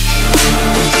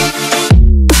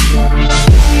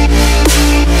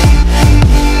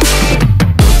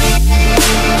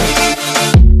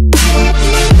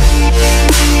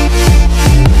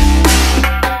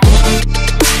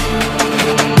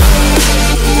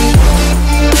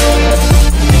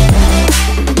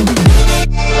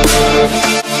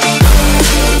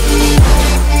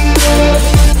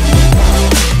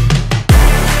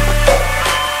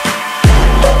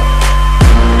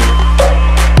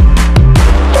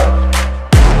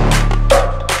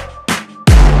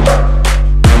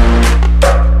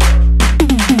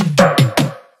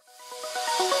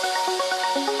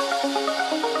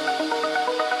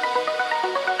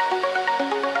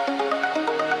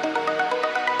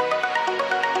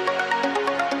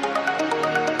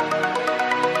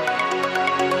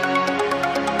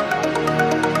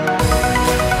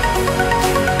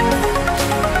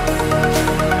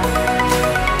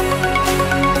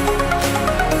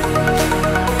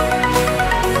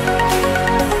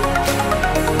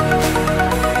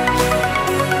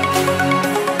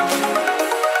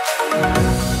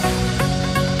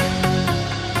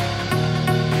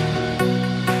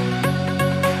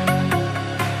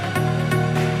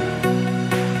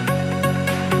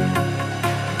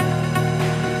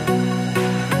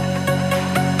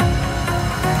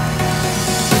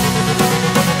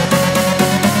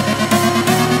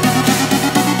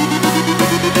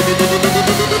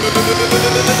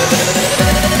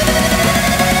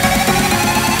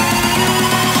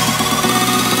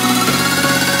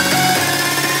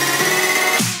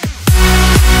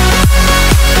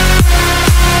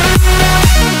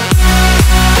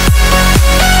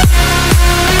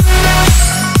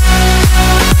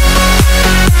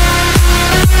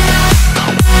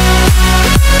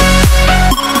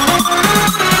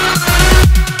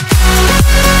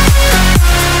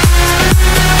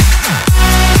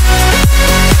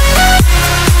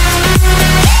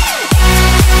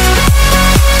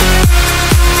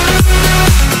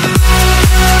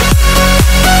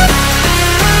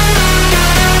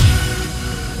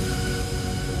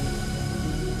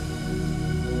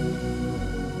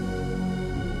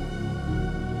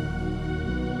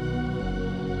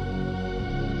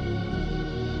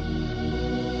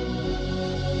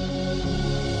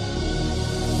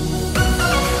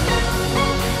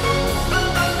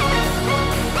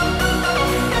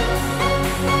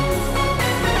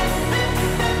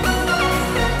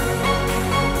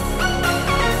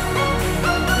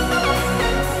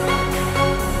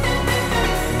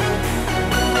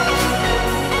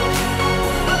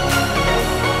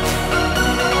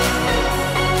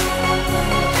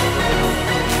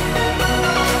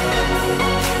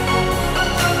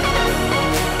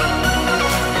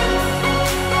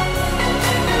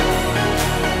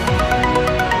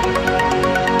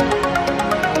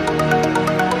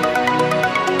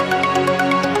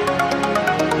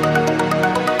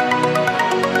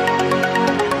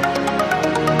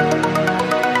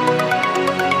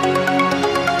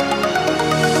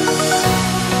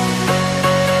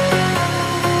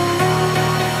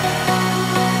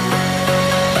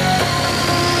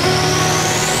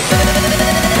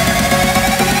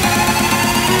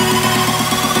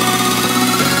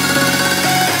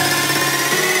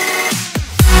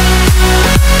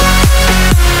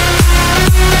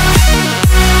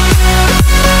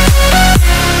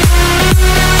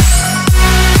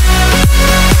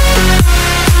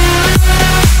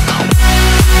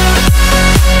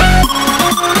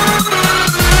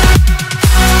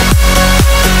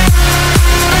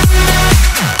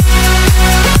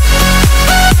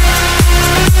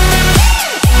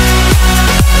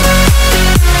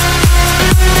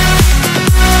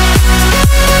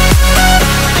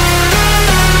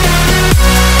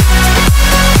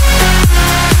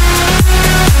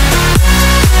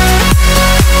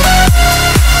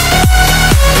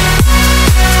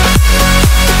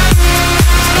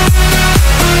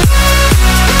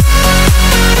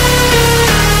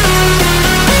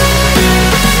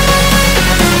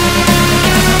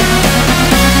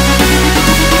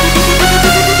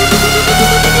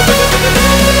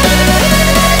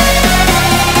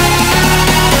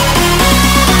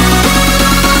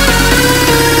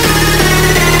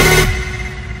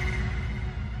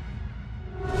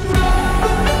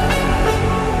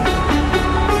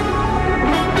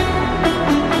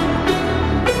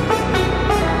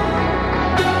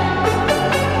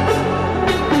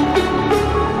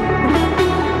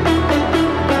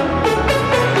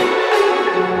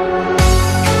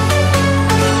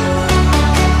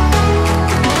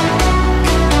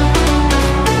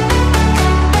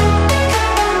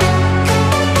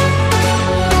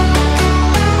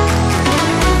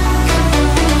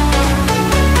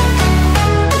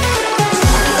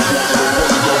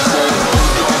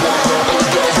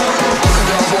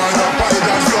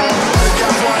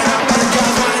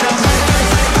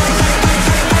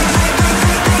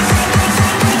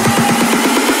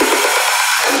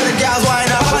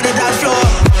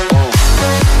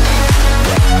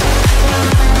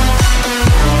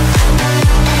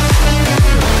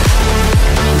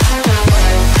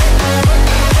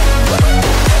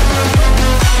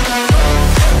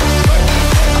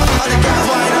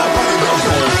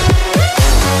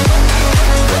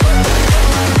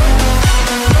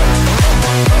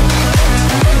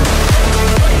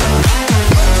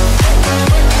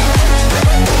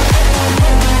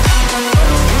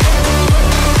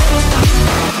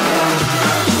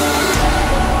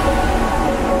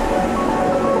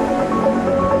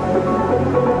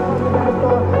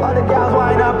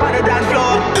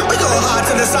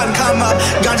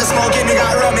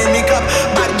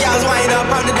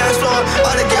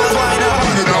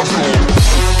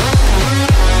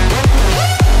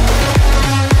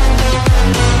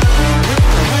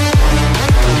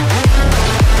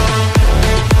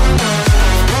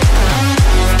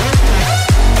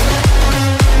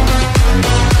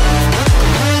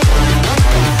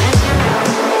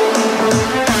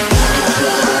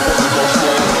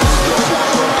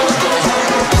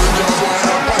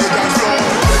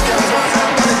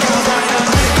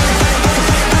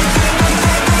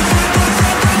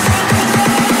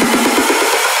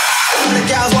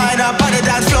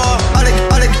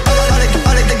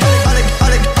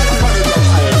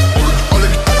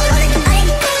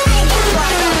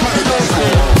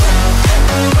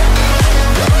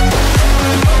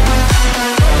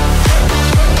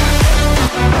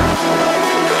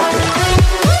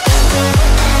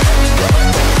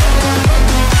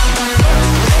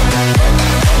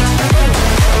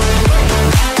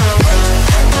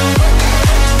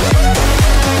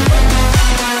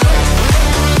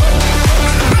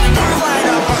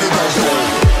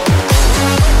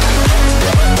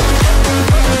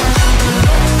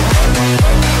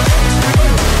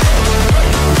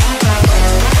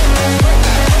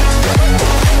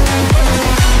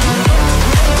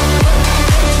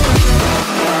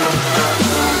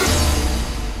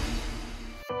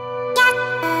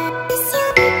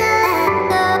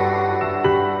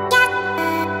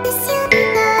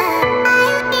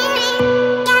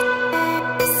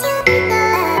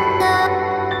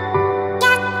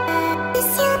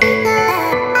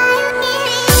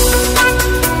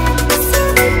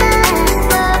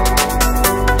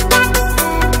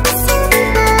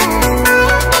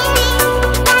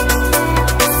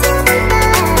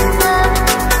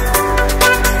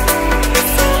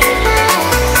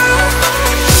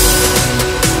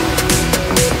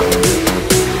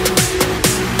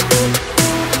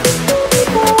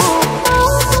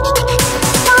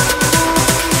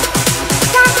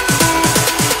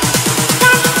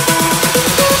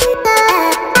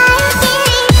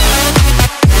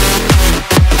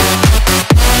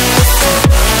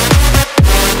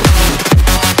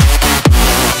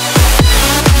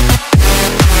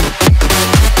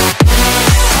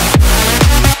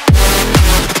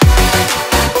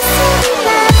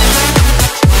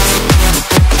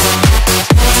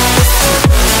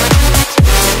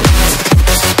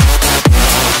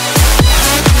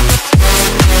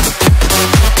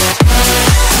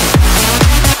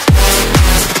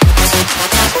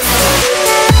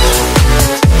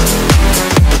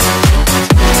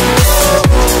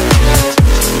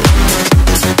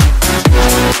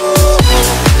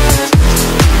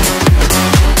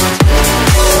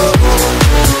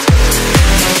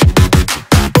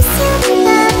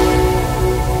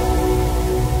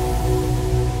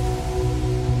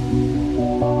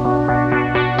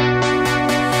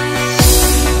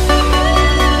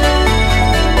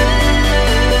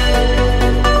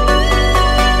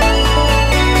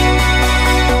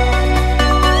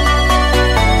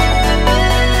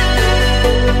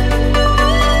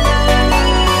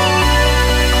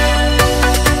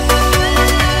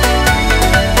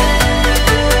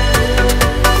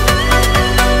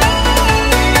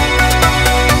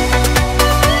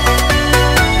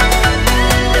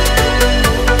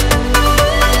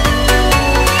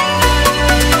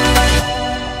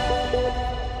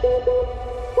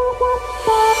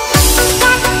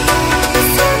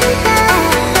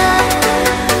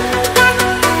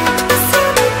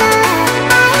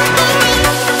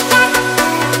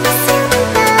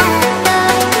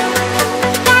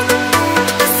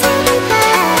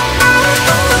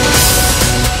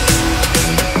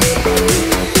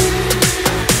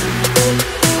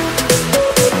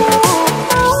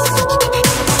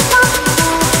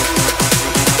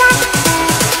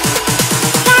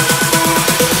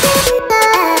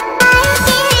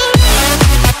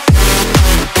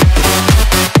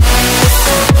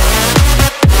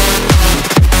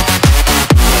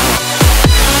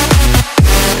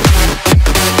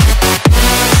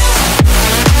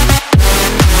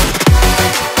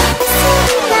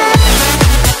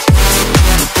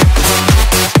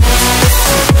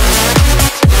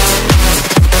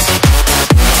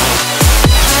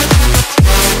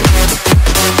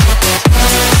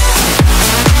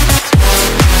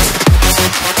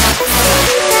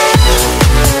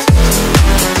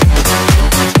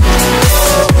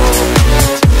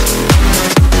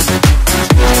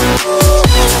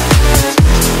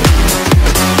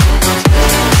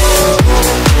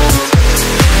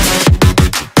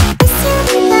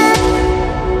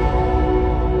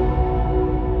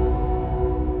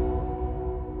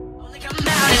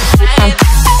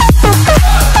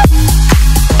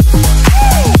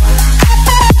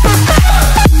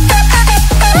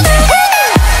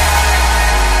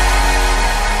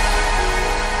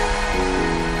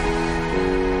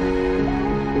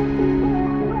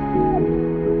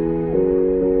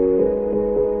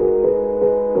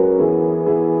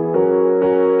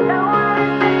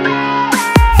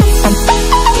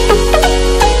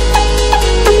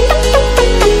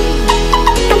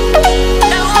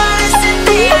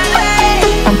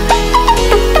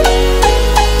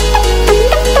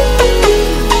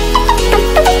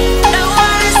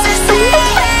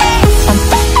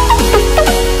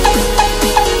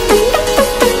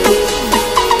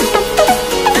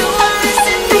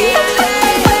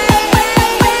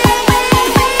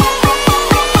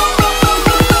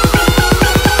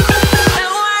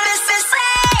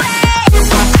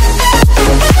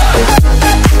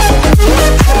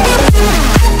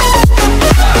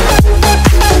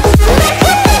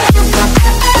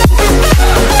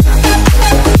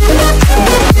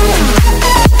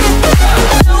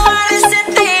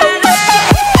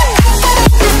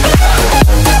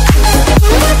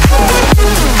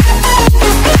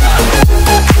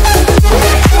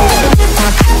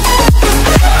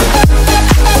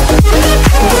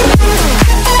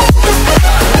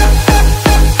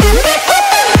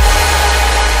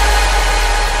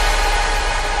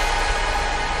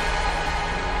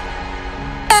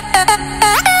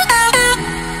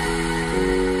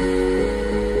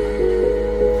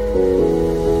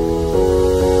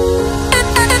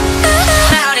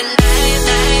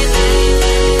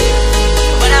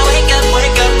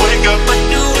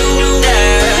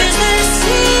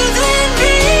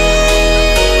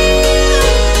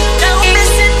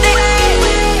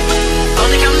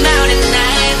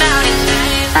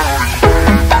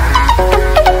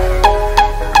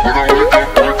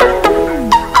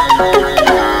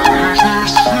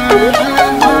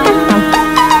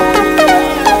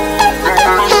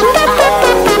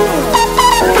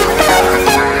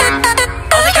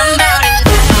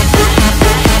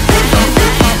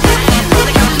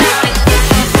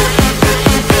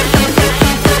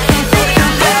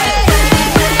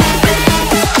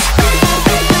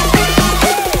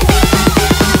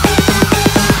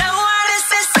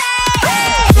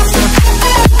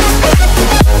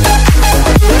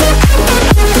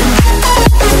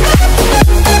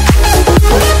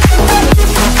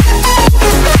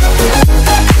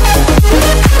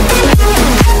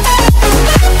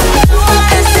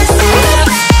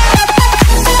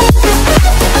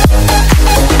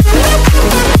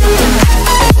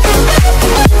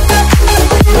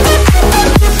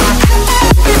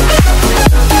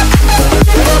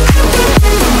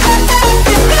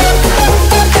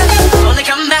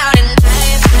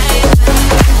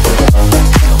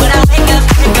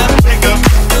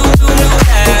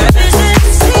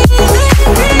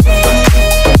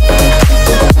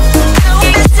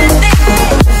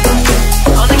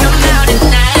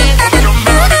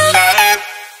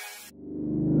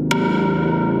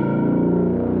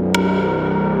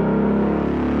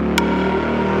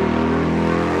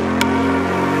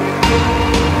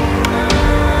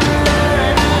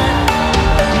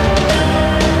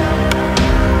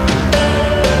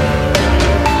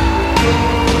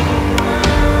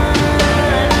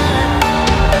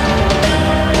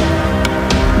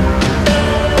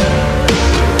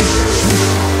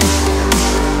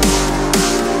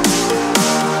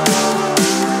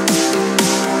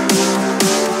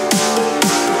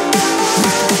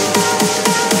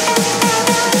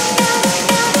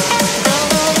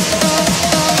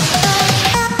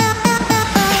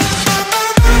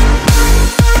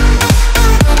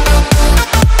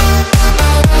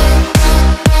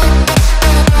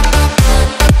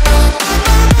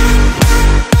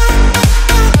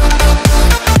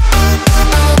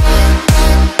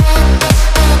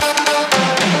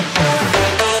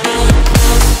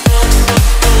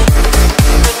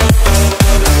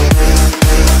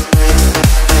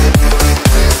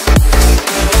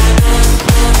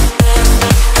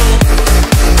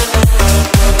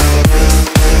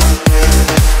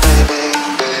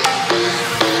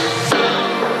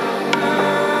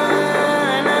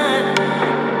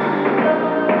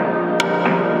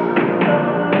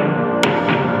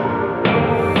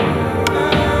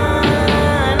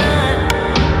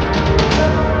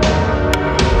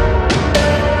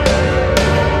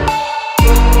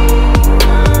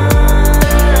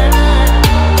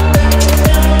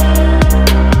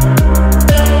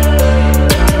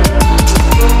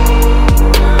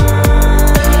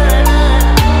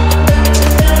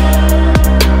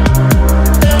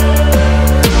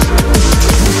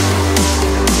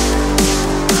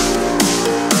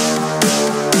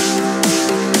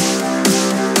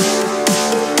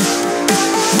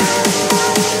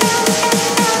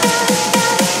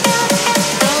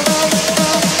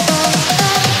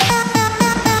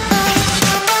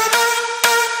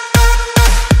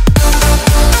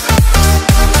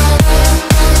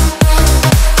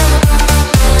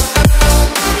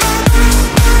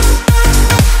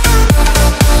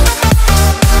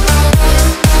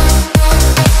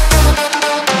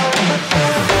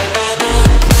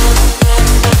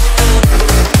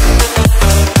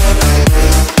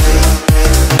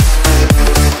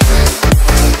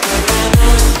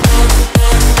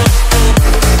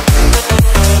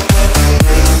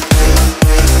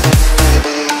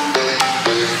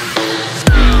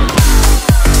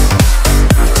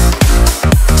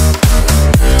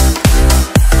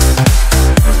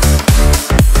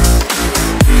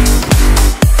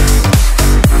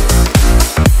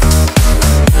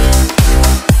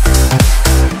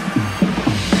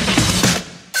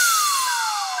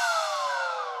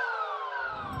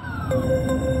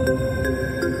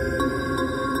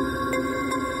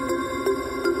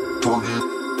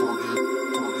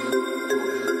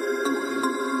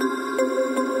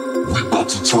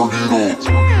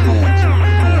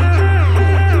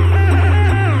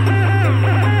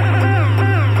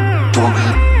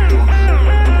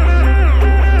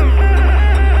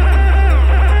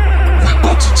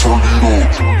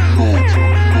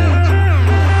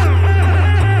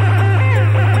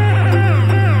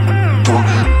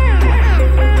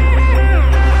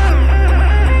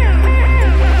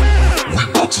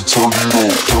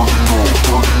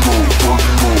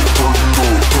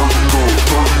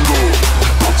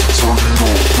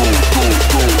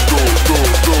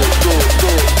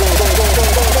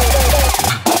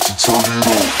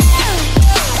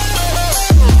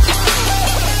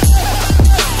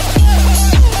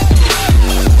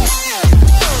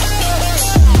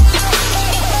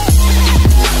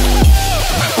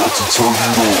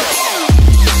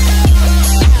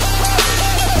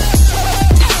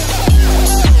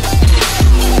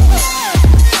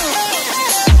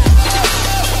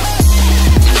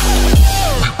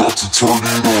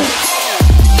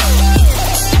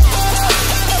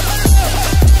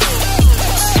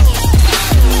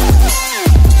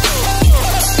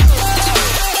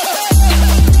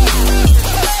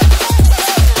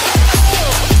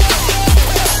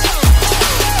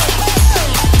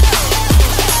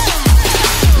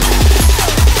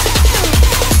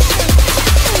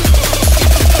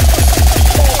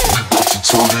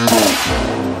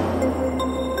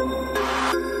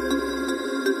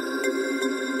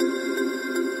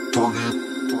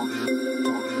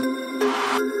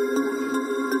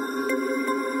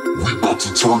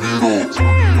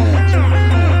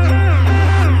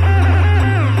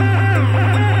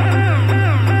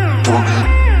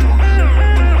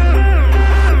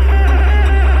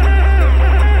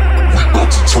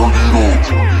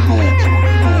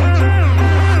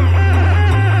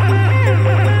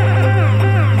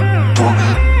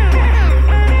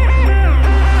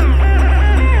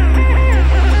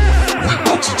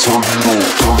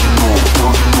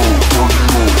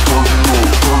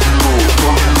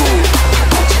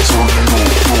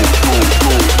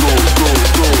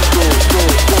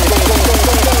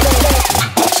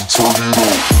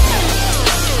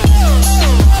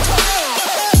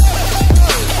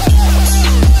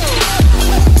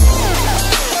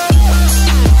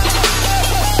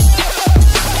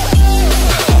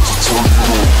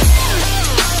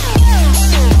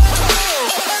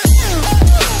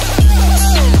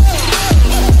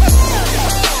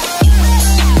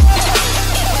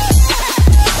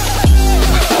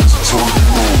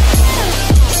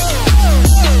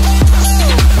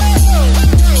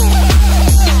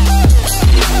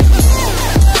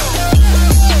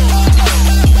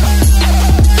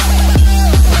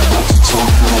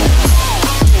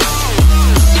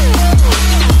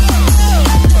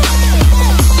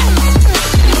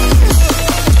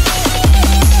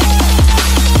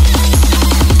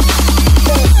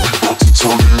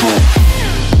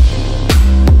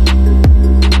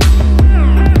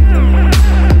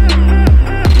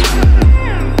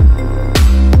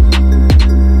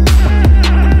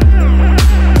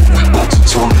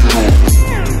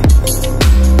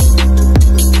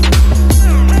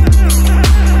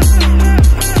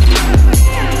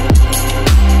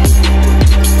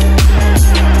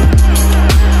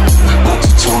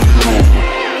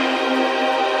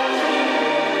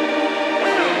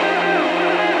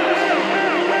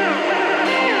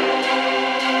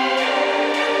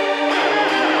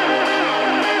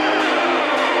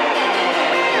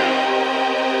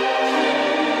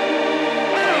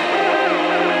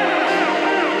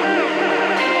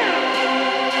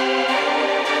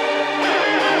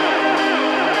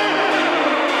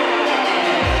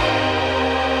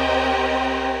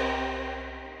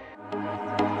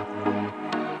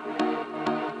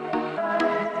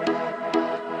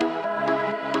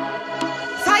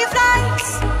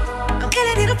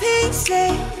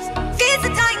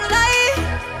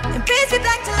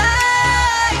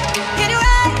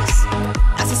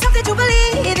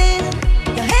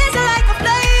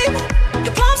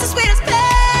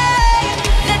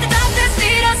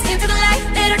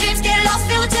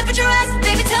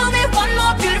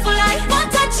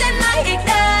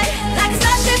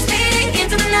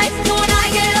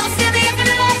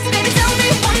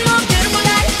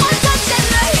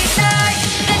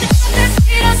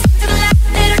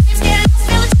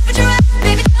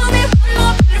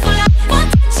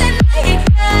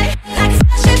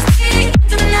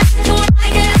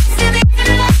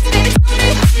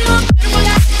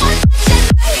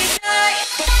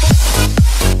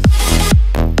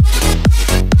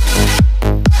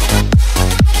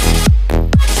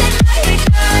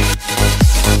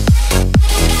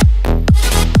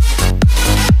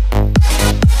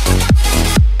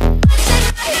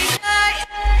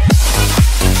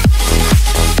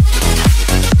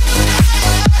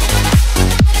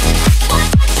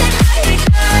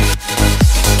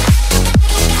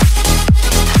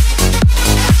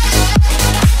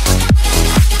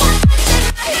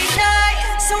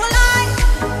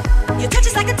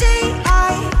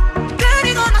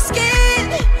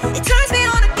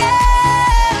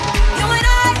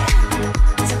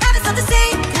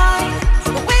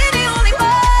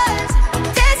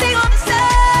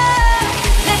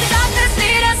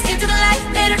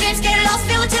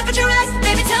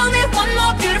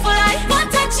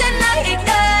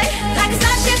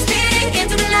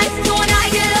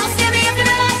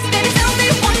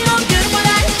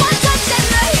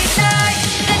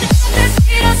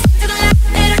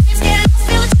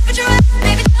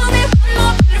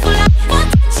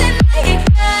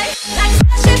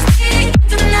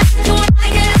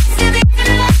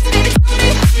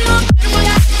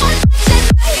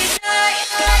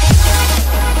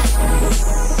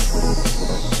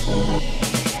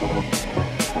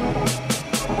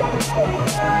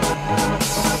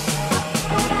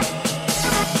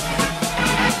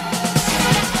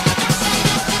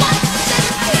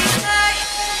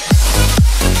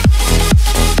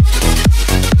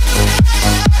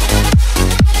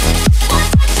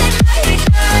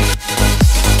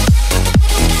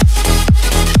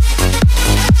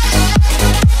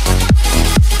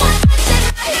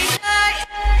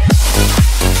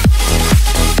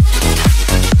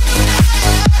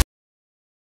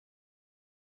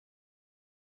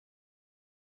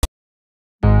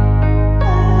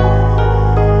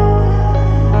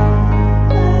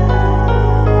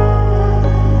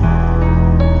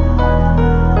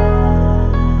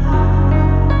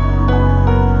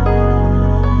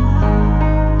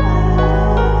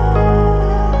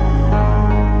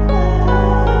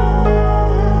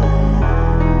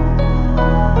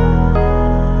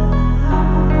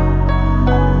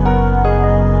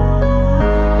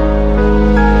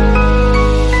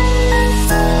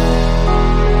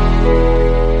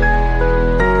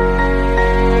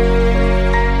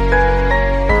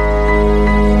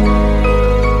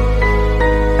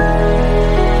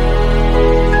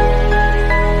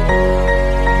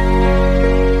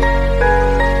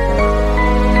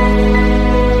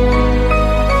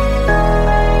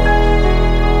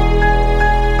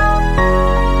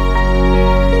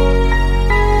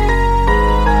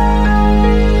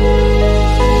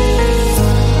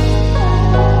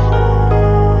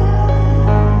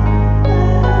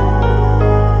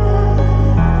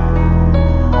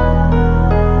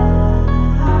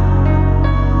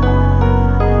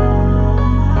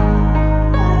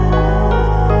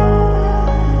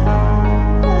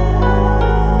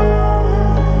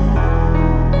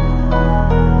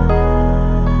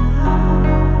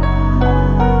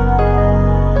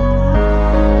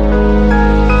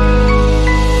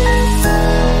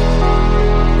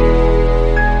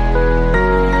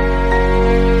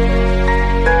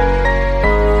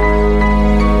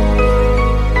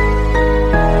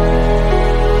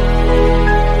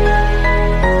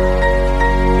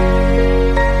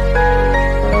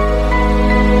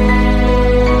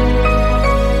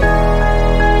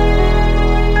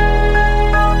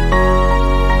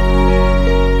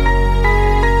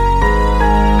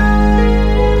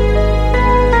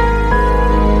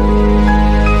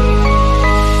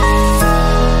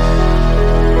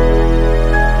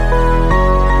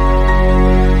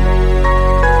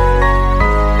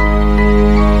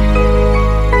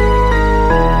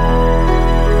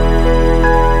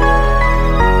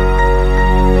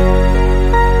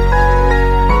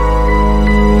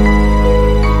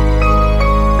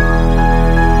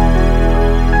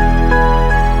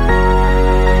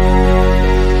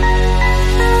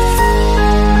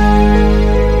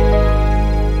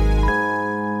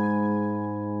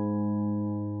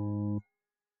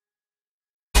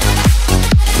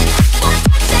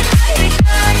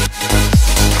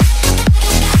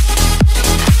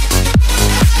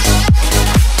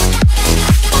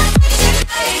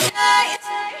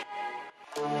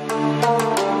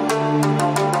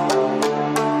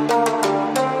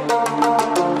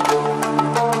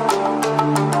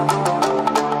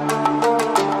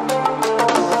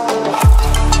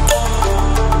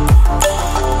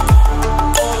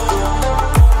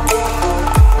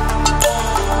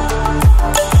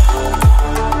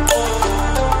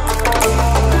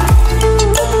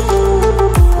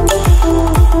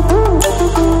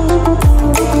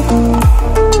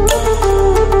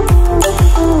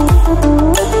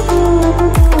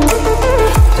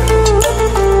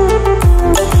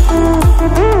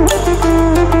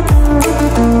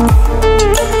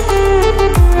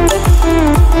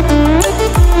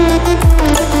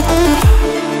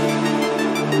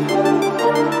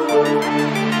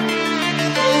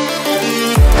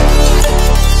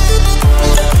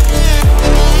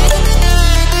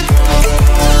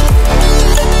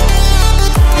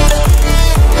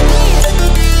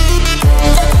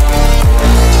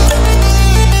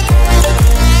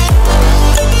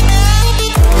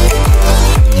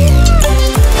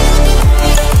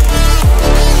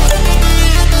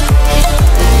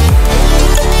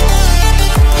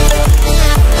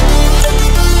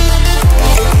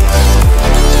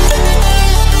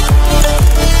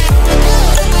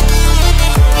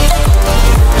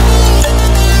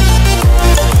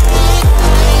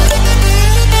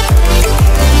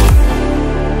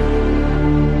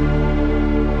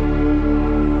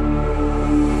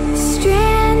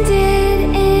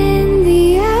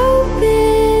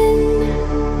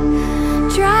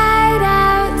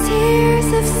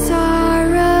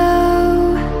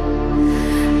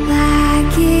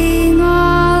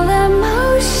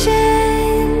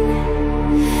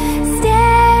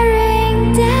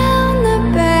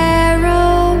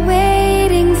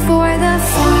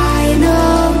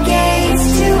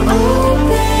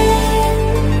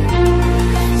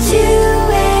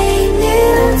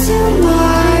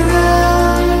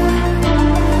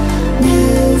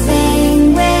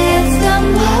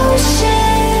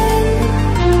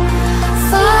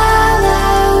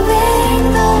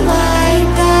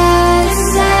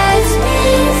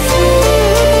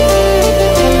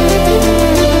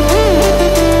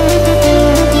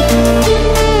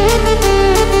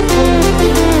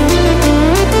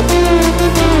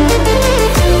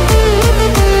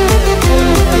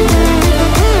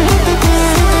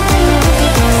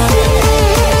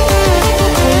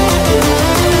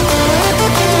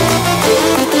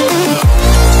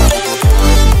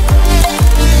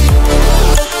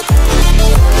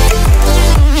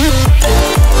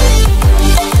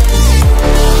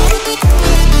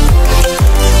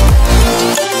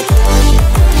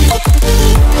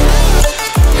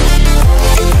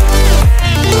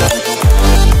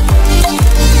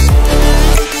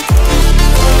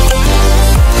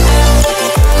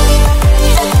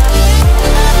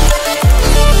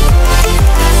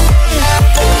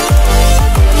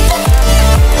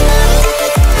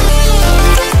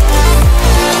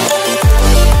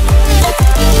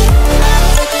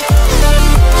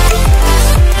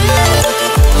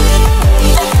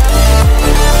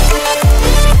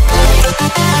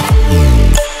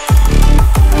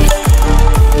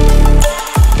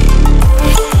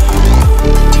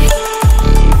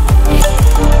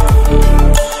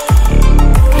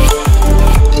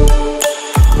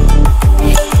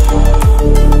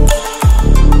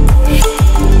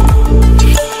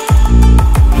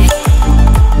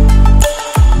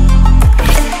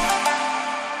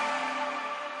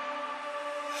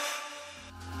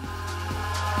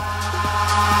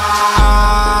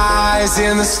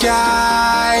 the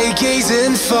sky,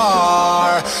 gazing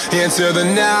far into the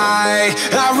night.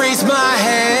 I raise my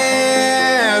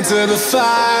hand to the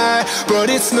fire, but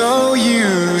it's no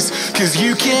use, 'cause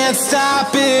you can't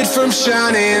stop it from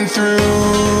shining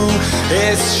through.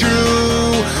 It's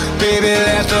true, baby,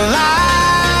 let the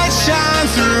light shine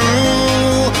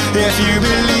through. If you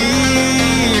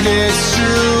believe it's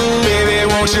true, baby,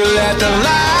 won't you let the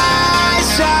light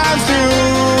shine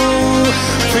through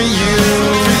for you,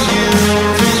 for you,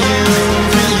 for you, for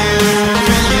you, for you,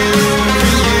 for you, for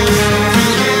you, for you,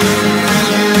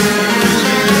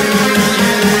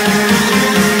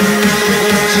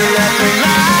 won't you let the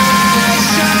light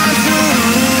shine through?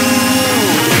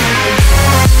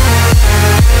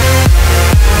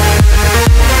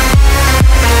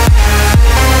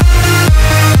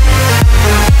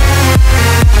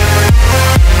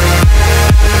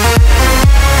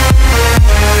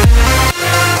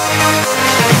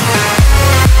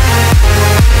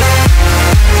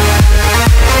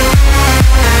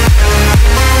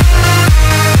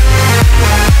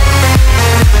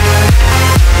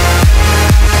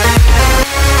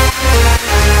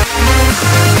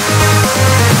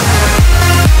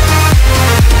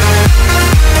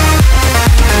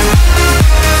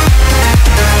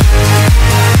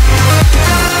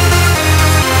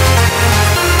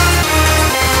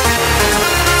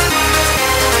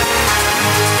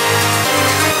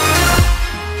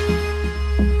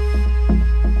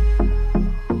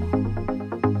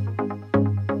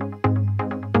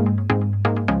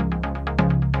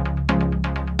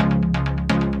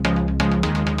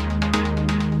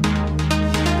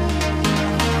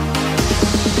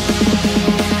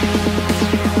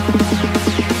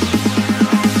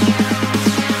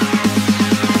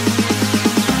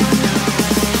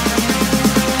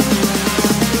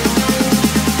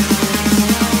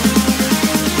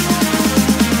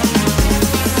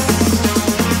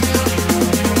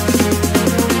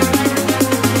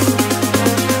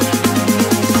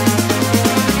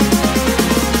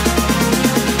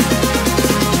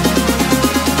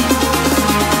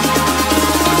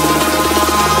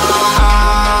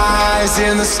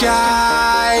 In the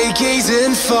sky,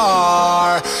 gazing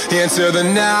far into the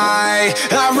night.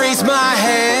 I raise my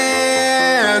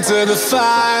hand to the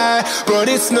fire, but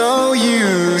it's no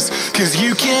use, 'cause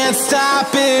you can't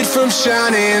stop it from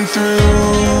shining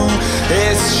through.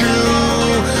 It's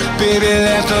true, baby,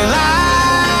 let the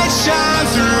light shine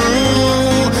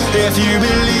through. If you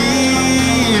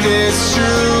believe it's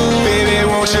true, baby,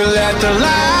 won't you let the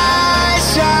light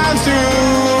shine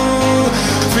through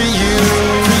for you,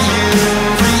 for you,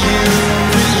 for you,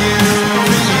 for you, for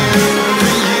you, for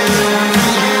you, for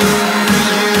you,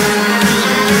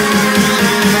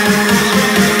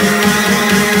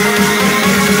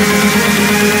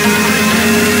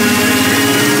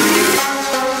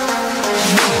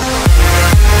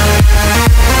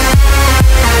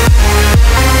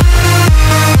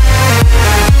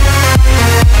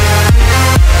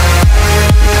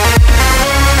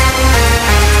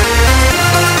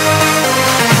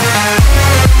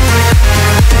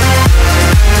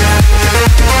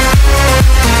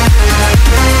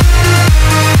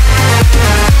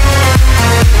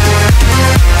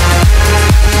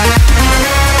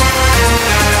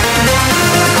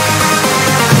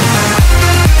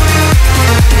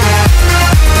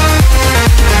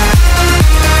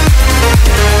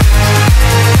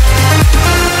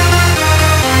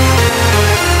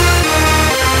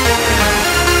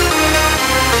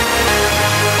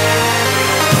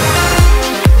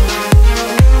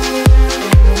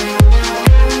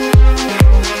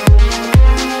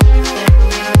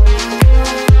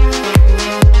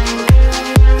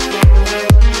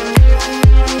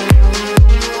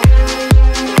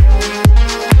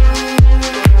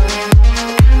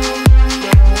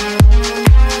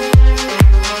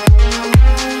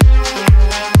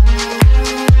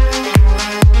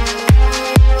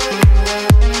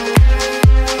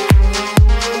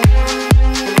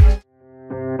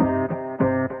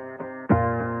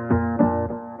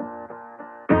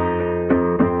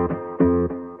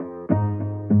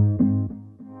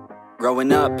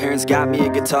 Growing up, parents got me a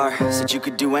guitar. Said you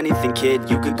could do anything, kid,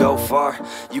 you could go far.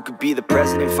 You could be the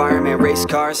president, fireman, race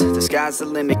cars. The sky's the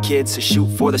limit, kid, so shoot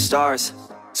for the stars.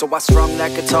 So I strummed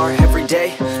that guitar every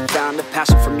day. Found a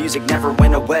passion for music, never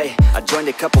went away. I joined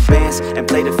a couple bands and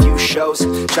played a few shows.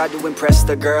 Tried to impress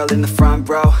the girl in the front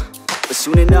row. But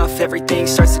soon enough, everything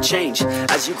starts to change.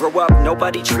 As you grow up,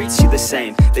 nobody treats you the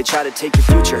same. They try to take your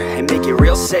future and make it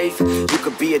real safe. You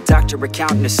could be a doctor,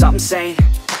 accountant, or something sane.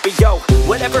 But yo,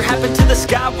 whatever happened to the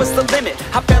sky was the limit.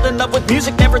 I fell in love with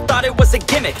music, never thought it was a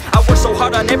gimmick. I worked so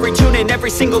hard on every tune and every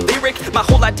single lyric. My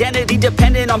whole identity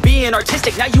depended on being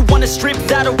artistic. Now you wanna strip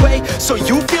that away so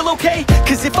you feel okay?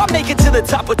 Cause if I make it to the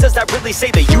top, what does that really say?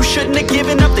 That you shouldn't have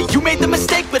given up, that you made the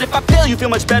mistake? But if I fail, you feel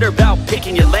much better about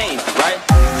picking your lane, right?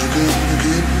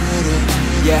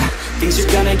 Yeah, things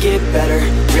are gonna get better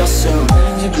real soon.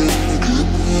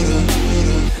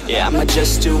 Yeah, I'ma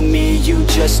just do me, you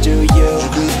just do you.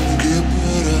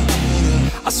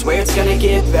 I swear it's gonna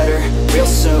get better real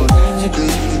soon.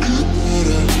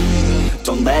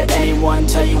 Don't let anyone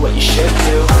tell you what you should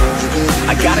do.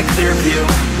 I got a clear view,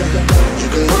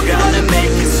 we're gonna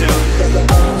make it soon.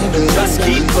 Just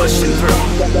keep pushing through.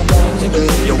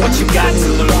 You're what you got to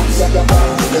lose.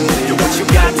 You're what you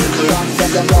got to lose.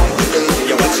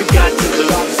 You're what you got to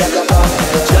lose.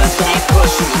 Just keep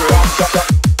pushing through.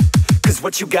 Cause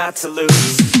what you got to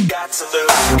lose, got to lose,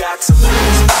 got to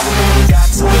lose, got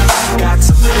to lose, got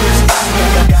to lose,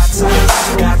 got to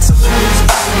lose, got to lose,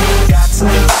 got to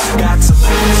lose, got to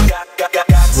lose,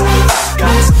 got to lose,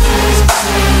 got to lose,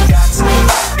 got to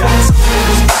lose,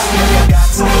 got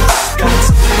to lose, got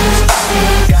to lose,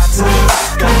 got to lose.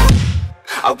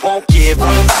 I won't give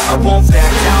up, I won't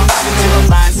back down until the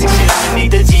line 6 feet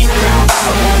underneath the deep ground.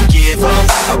 I won't give up,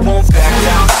 I won't back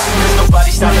down. There's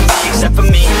nobody stopping me except for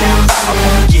me now. I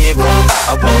won't give up,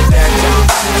 I won't back down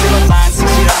until the line 6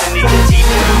 feet underneath the deep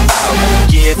ground. I won't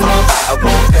give up, I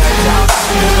won't back down.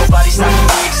 There's nobody stopping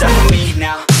me except for me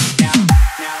now.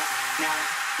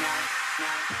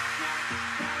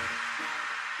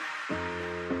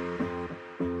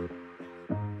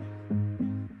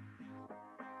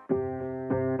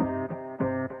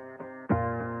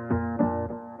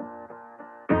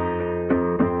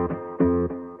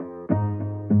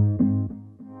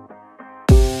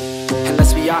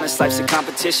 Honest, life's a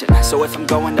competition. So if I'm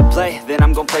going to play, then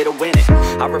I'm gonna play to win it.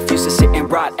 I refuse to sit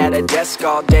and rot at a desk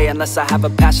all day unless I have a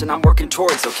passion I'm working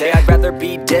towards, okay? I'd rather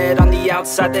be dead on the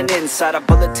outside than inside. A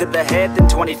bullet to the head than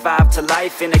 25 to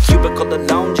life in a cubicle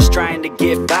alone, just trying to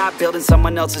get by, building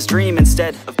someone else's dream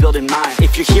instead of building mine.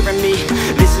 If you're hearing me,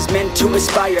 this is meant to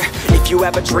inspire. If you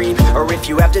have a dream or if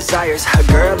you have desires, a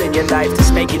girl in your life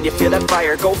that's making you feel that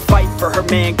fire, go fight for her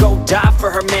man, go die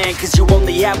for her man. Cause you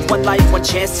only have one life, one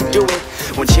chance to do it,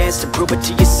 one chance to prove it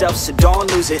to yourself, so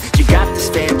don't lose it. You got this,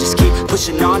 fam, just keep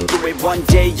pushing on through it. One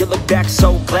day you'll look back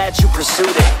so glad you pursued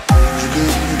it.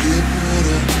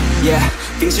 Yeah,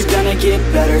 things are gonna get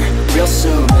better real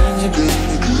soon.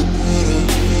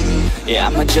 Yeah,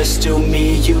 I'ma just do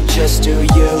me, you just do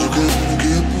you.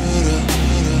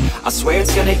 I swear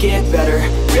it's gonna get better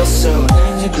real soon.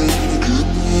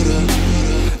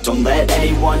 Don't let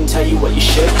anyone tell you what you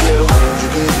should do.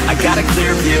 I got a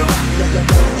clear view,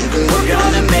 we're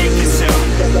gonna make it soon.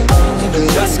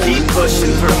 Just keep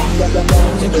pushing through.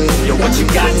 You're what you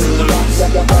got to lose.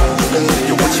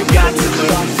 You're what you got to lose.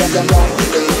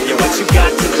 You're what you got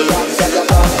to lose.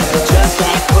 Just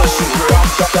keep pushing through.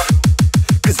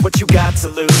 Cause what you got to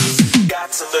lose,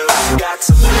 got to lose, got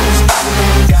to lose,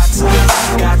 got to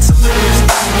lose, got to lose,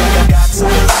 got to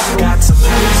lose, got to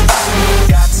lose,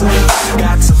 got to lose,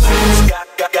 got to lose,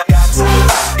 got to lose,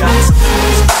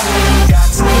 got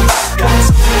to lose, got to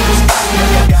lose,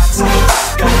 got to lose,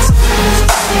 got to lose,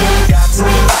 got to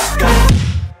lose.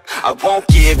 I won't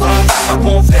give up, I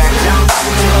won't back down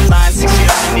until the line 6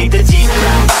 feet underneath the deep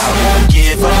ground. I won't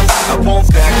give up, I won't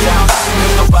back down.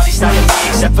 There's nobody stopping me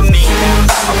except for me now.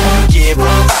 I won't give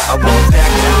up, I won't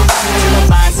back down until the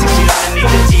line 6 feet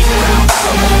underneath the deep ground.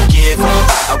 I won't give up,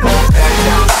 I won't back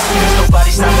down. There's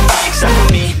nobody stopping me except for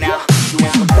me now. You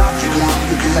won't stop me now,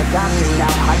 because I got you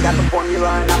now. I got the formula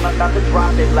and I'm about to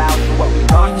drop it loud. So what we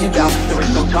talking about? There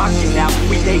is no talking now.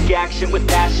 We take action with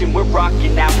passion, we're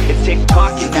rocking now. It's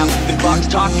tick-tocking now, the clock's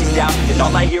talking down. And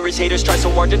all I hear is haters try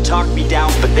so hard to talk me down,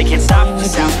 but they can't stop the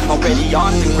sound, already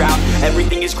on the ground.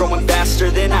 Everything is growing faster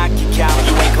than I can count.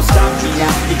 You ain't gon' stop me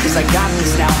now, because I got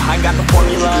this now. I got the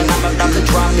formula and I'm about to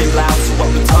drop it loud. So what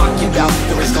we talking about?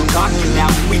 There is no talking now.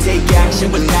 We take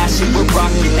action with passion, we're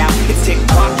rocking now. It's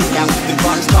tick-tocking now, the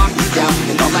clock's talking down.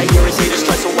 And all I hear is haters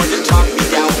try so hard to talk me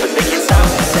down, but they can't stop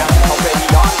the sound, already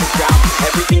on the ground.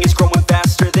 Everything is growing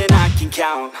faster than I can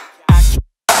count.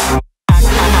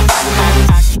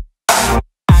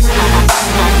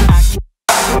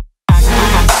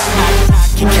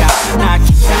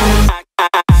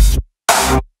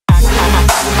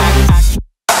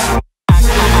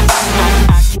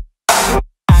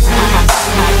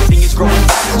 Everything is growing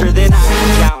faster than I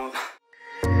can count.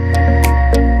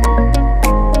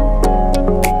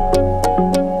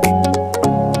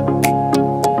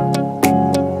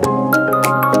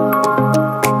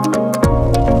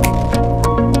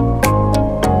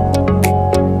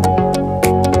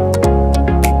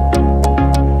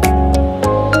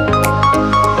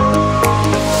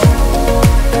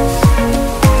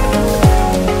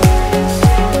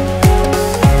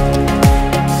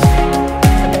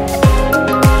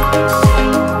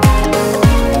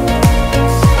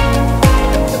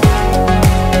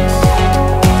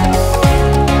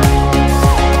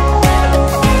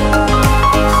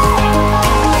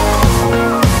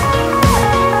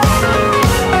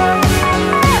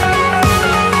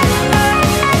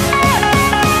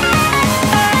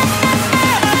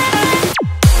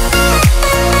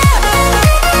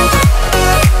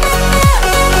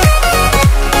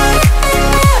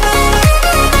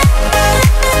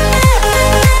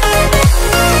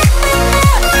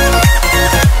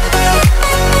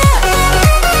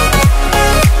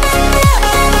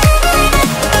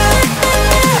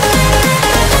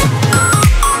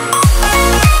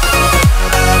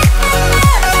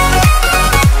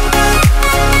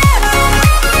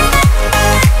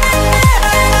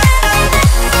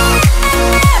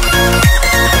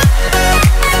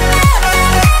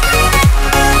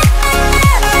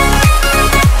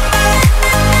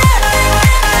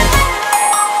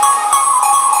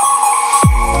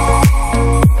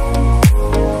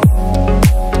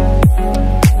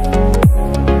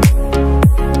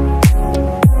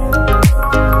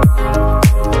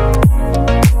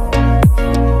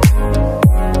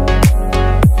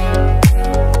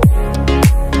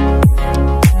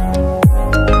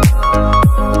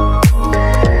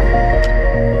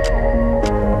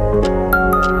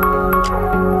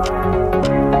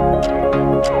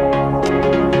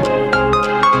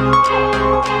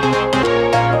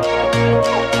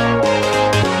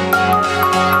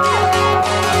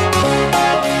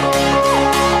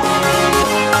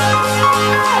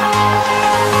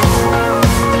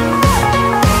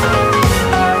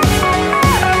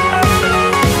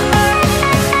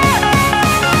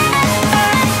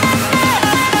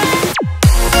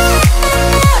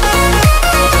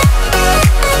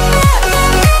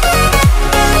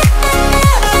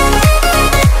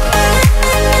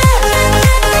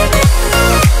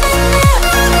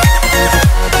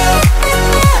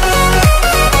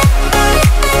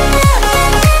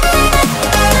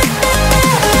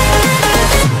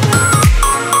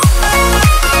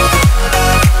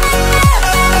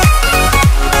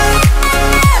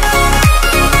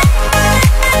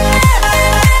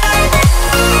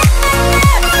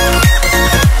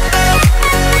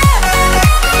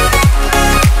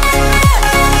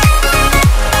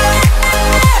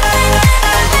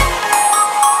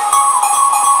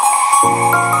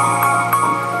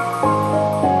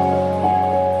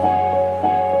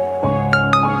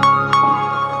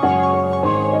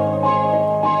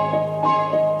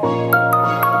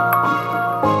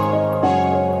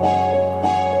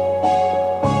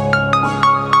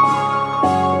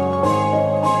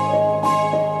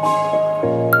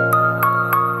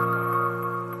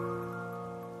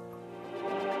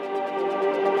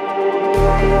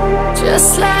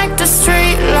 Just like the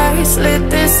street lights lit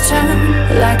this town,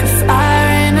 like a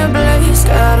fire in a blaze,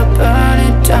 gotta burn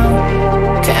it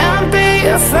down. Can't be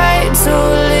afraid to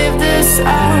leave this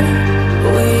out.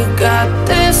 We got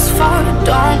this far,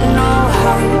 don't know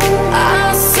how.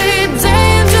 I see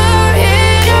danger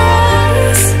in your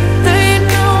eyes. They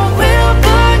know we'll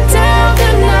burn down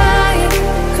the night.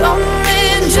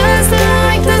 Coming just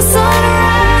like the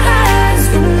sunrise.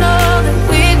 You know that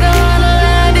we gonna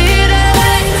light it up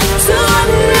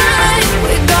tonight.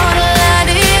 We gonna light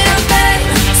it up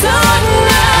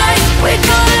tonight. We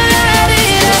gonna light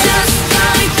it up just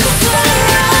like the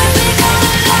sunrise. We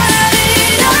gonna light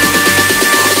it up.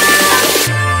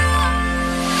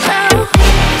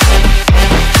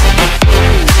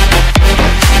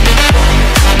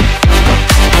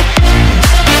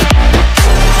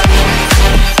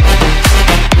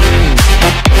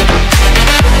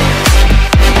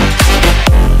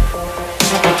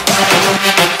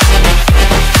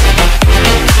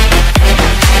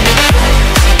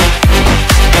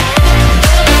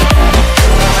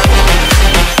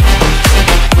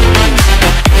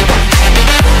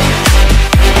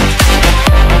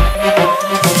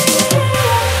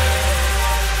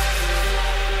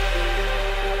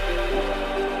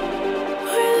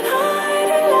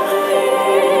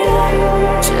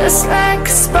 Just like a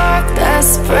spark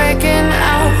that's breaking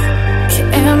out.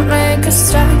 Can't make a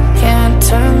stop, can't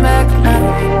turn back now.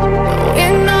 We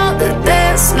know that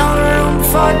there's no room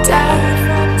for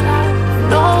doubt.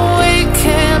 No, we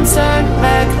can't turn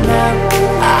back now.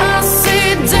 I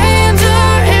see danger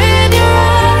in your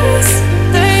eyes.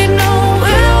 They know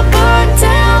we'll burn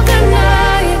down the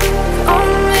night.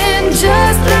 Coming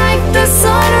just like the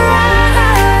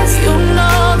sunrise. You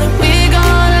know that we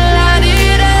gonna light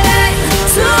it up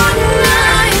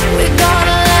tonight. We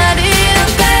gonna light it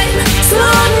up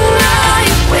tonight.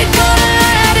 We gonna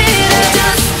light it up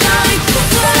just like the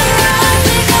sunrise.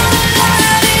 We gonna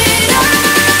light it up.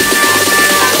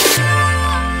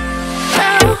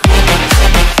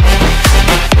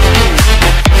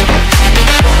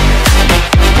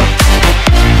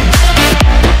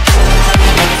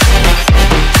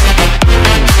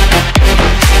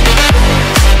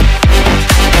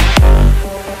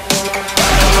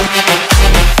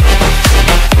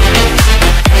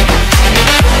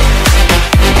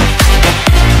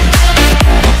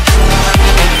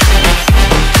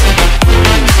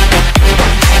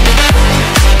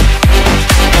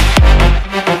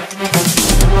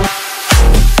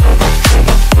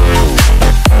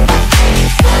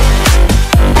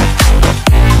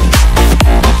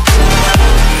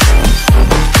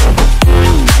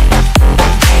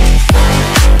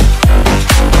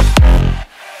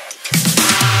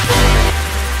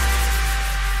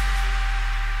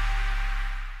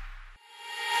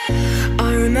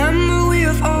 I remember we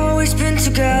have always been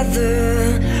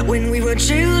together. When we were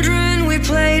children, we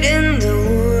played in the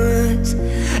woods,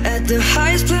 at the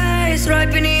highest place, right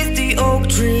beneath the oak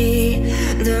tree.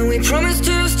 Then we promised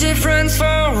to stay friends for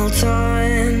all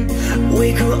time.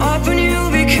 We grew up and you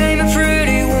became a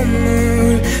pretty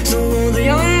woman, so all the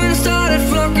young men started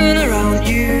flocking around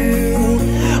you.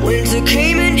 Winter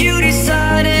came and you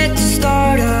decided to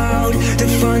start out to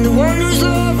find the one whose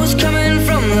love was coming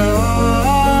from the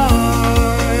heart.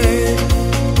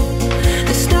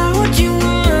 It's not what you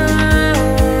want,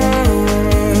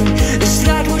 it's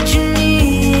not what you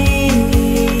need,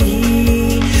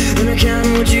 and I can't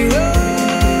hold you up.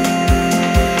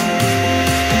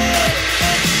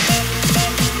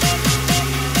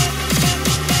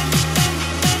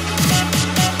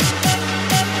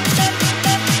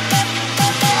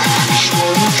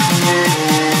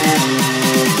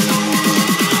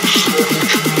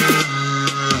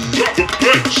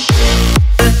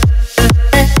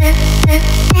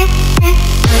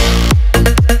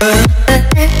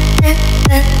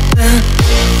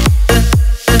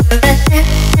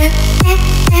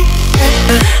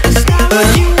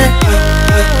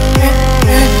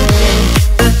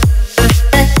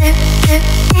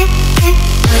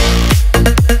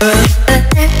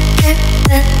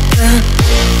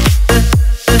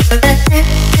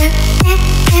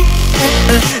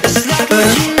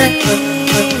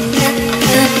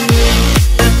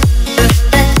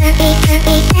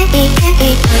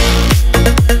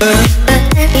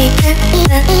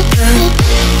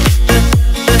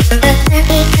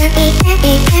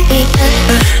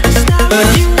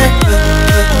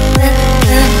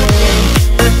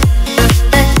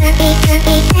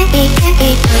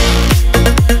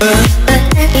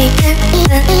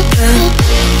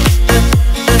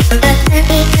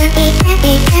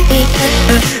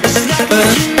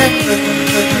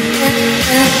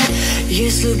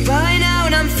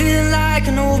 feeling like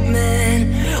an old man,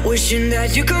 wishing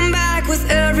that you come back with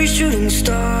every shooting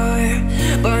star.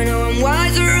 But now I'm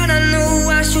wiser and I know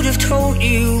I should have told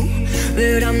you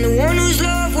that I'm the one whose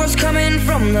love was coming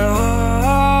from the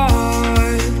heart.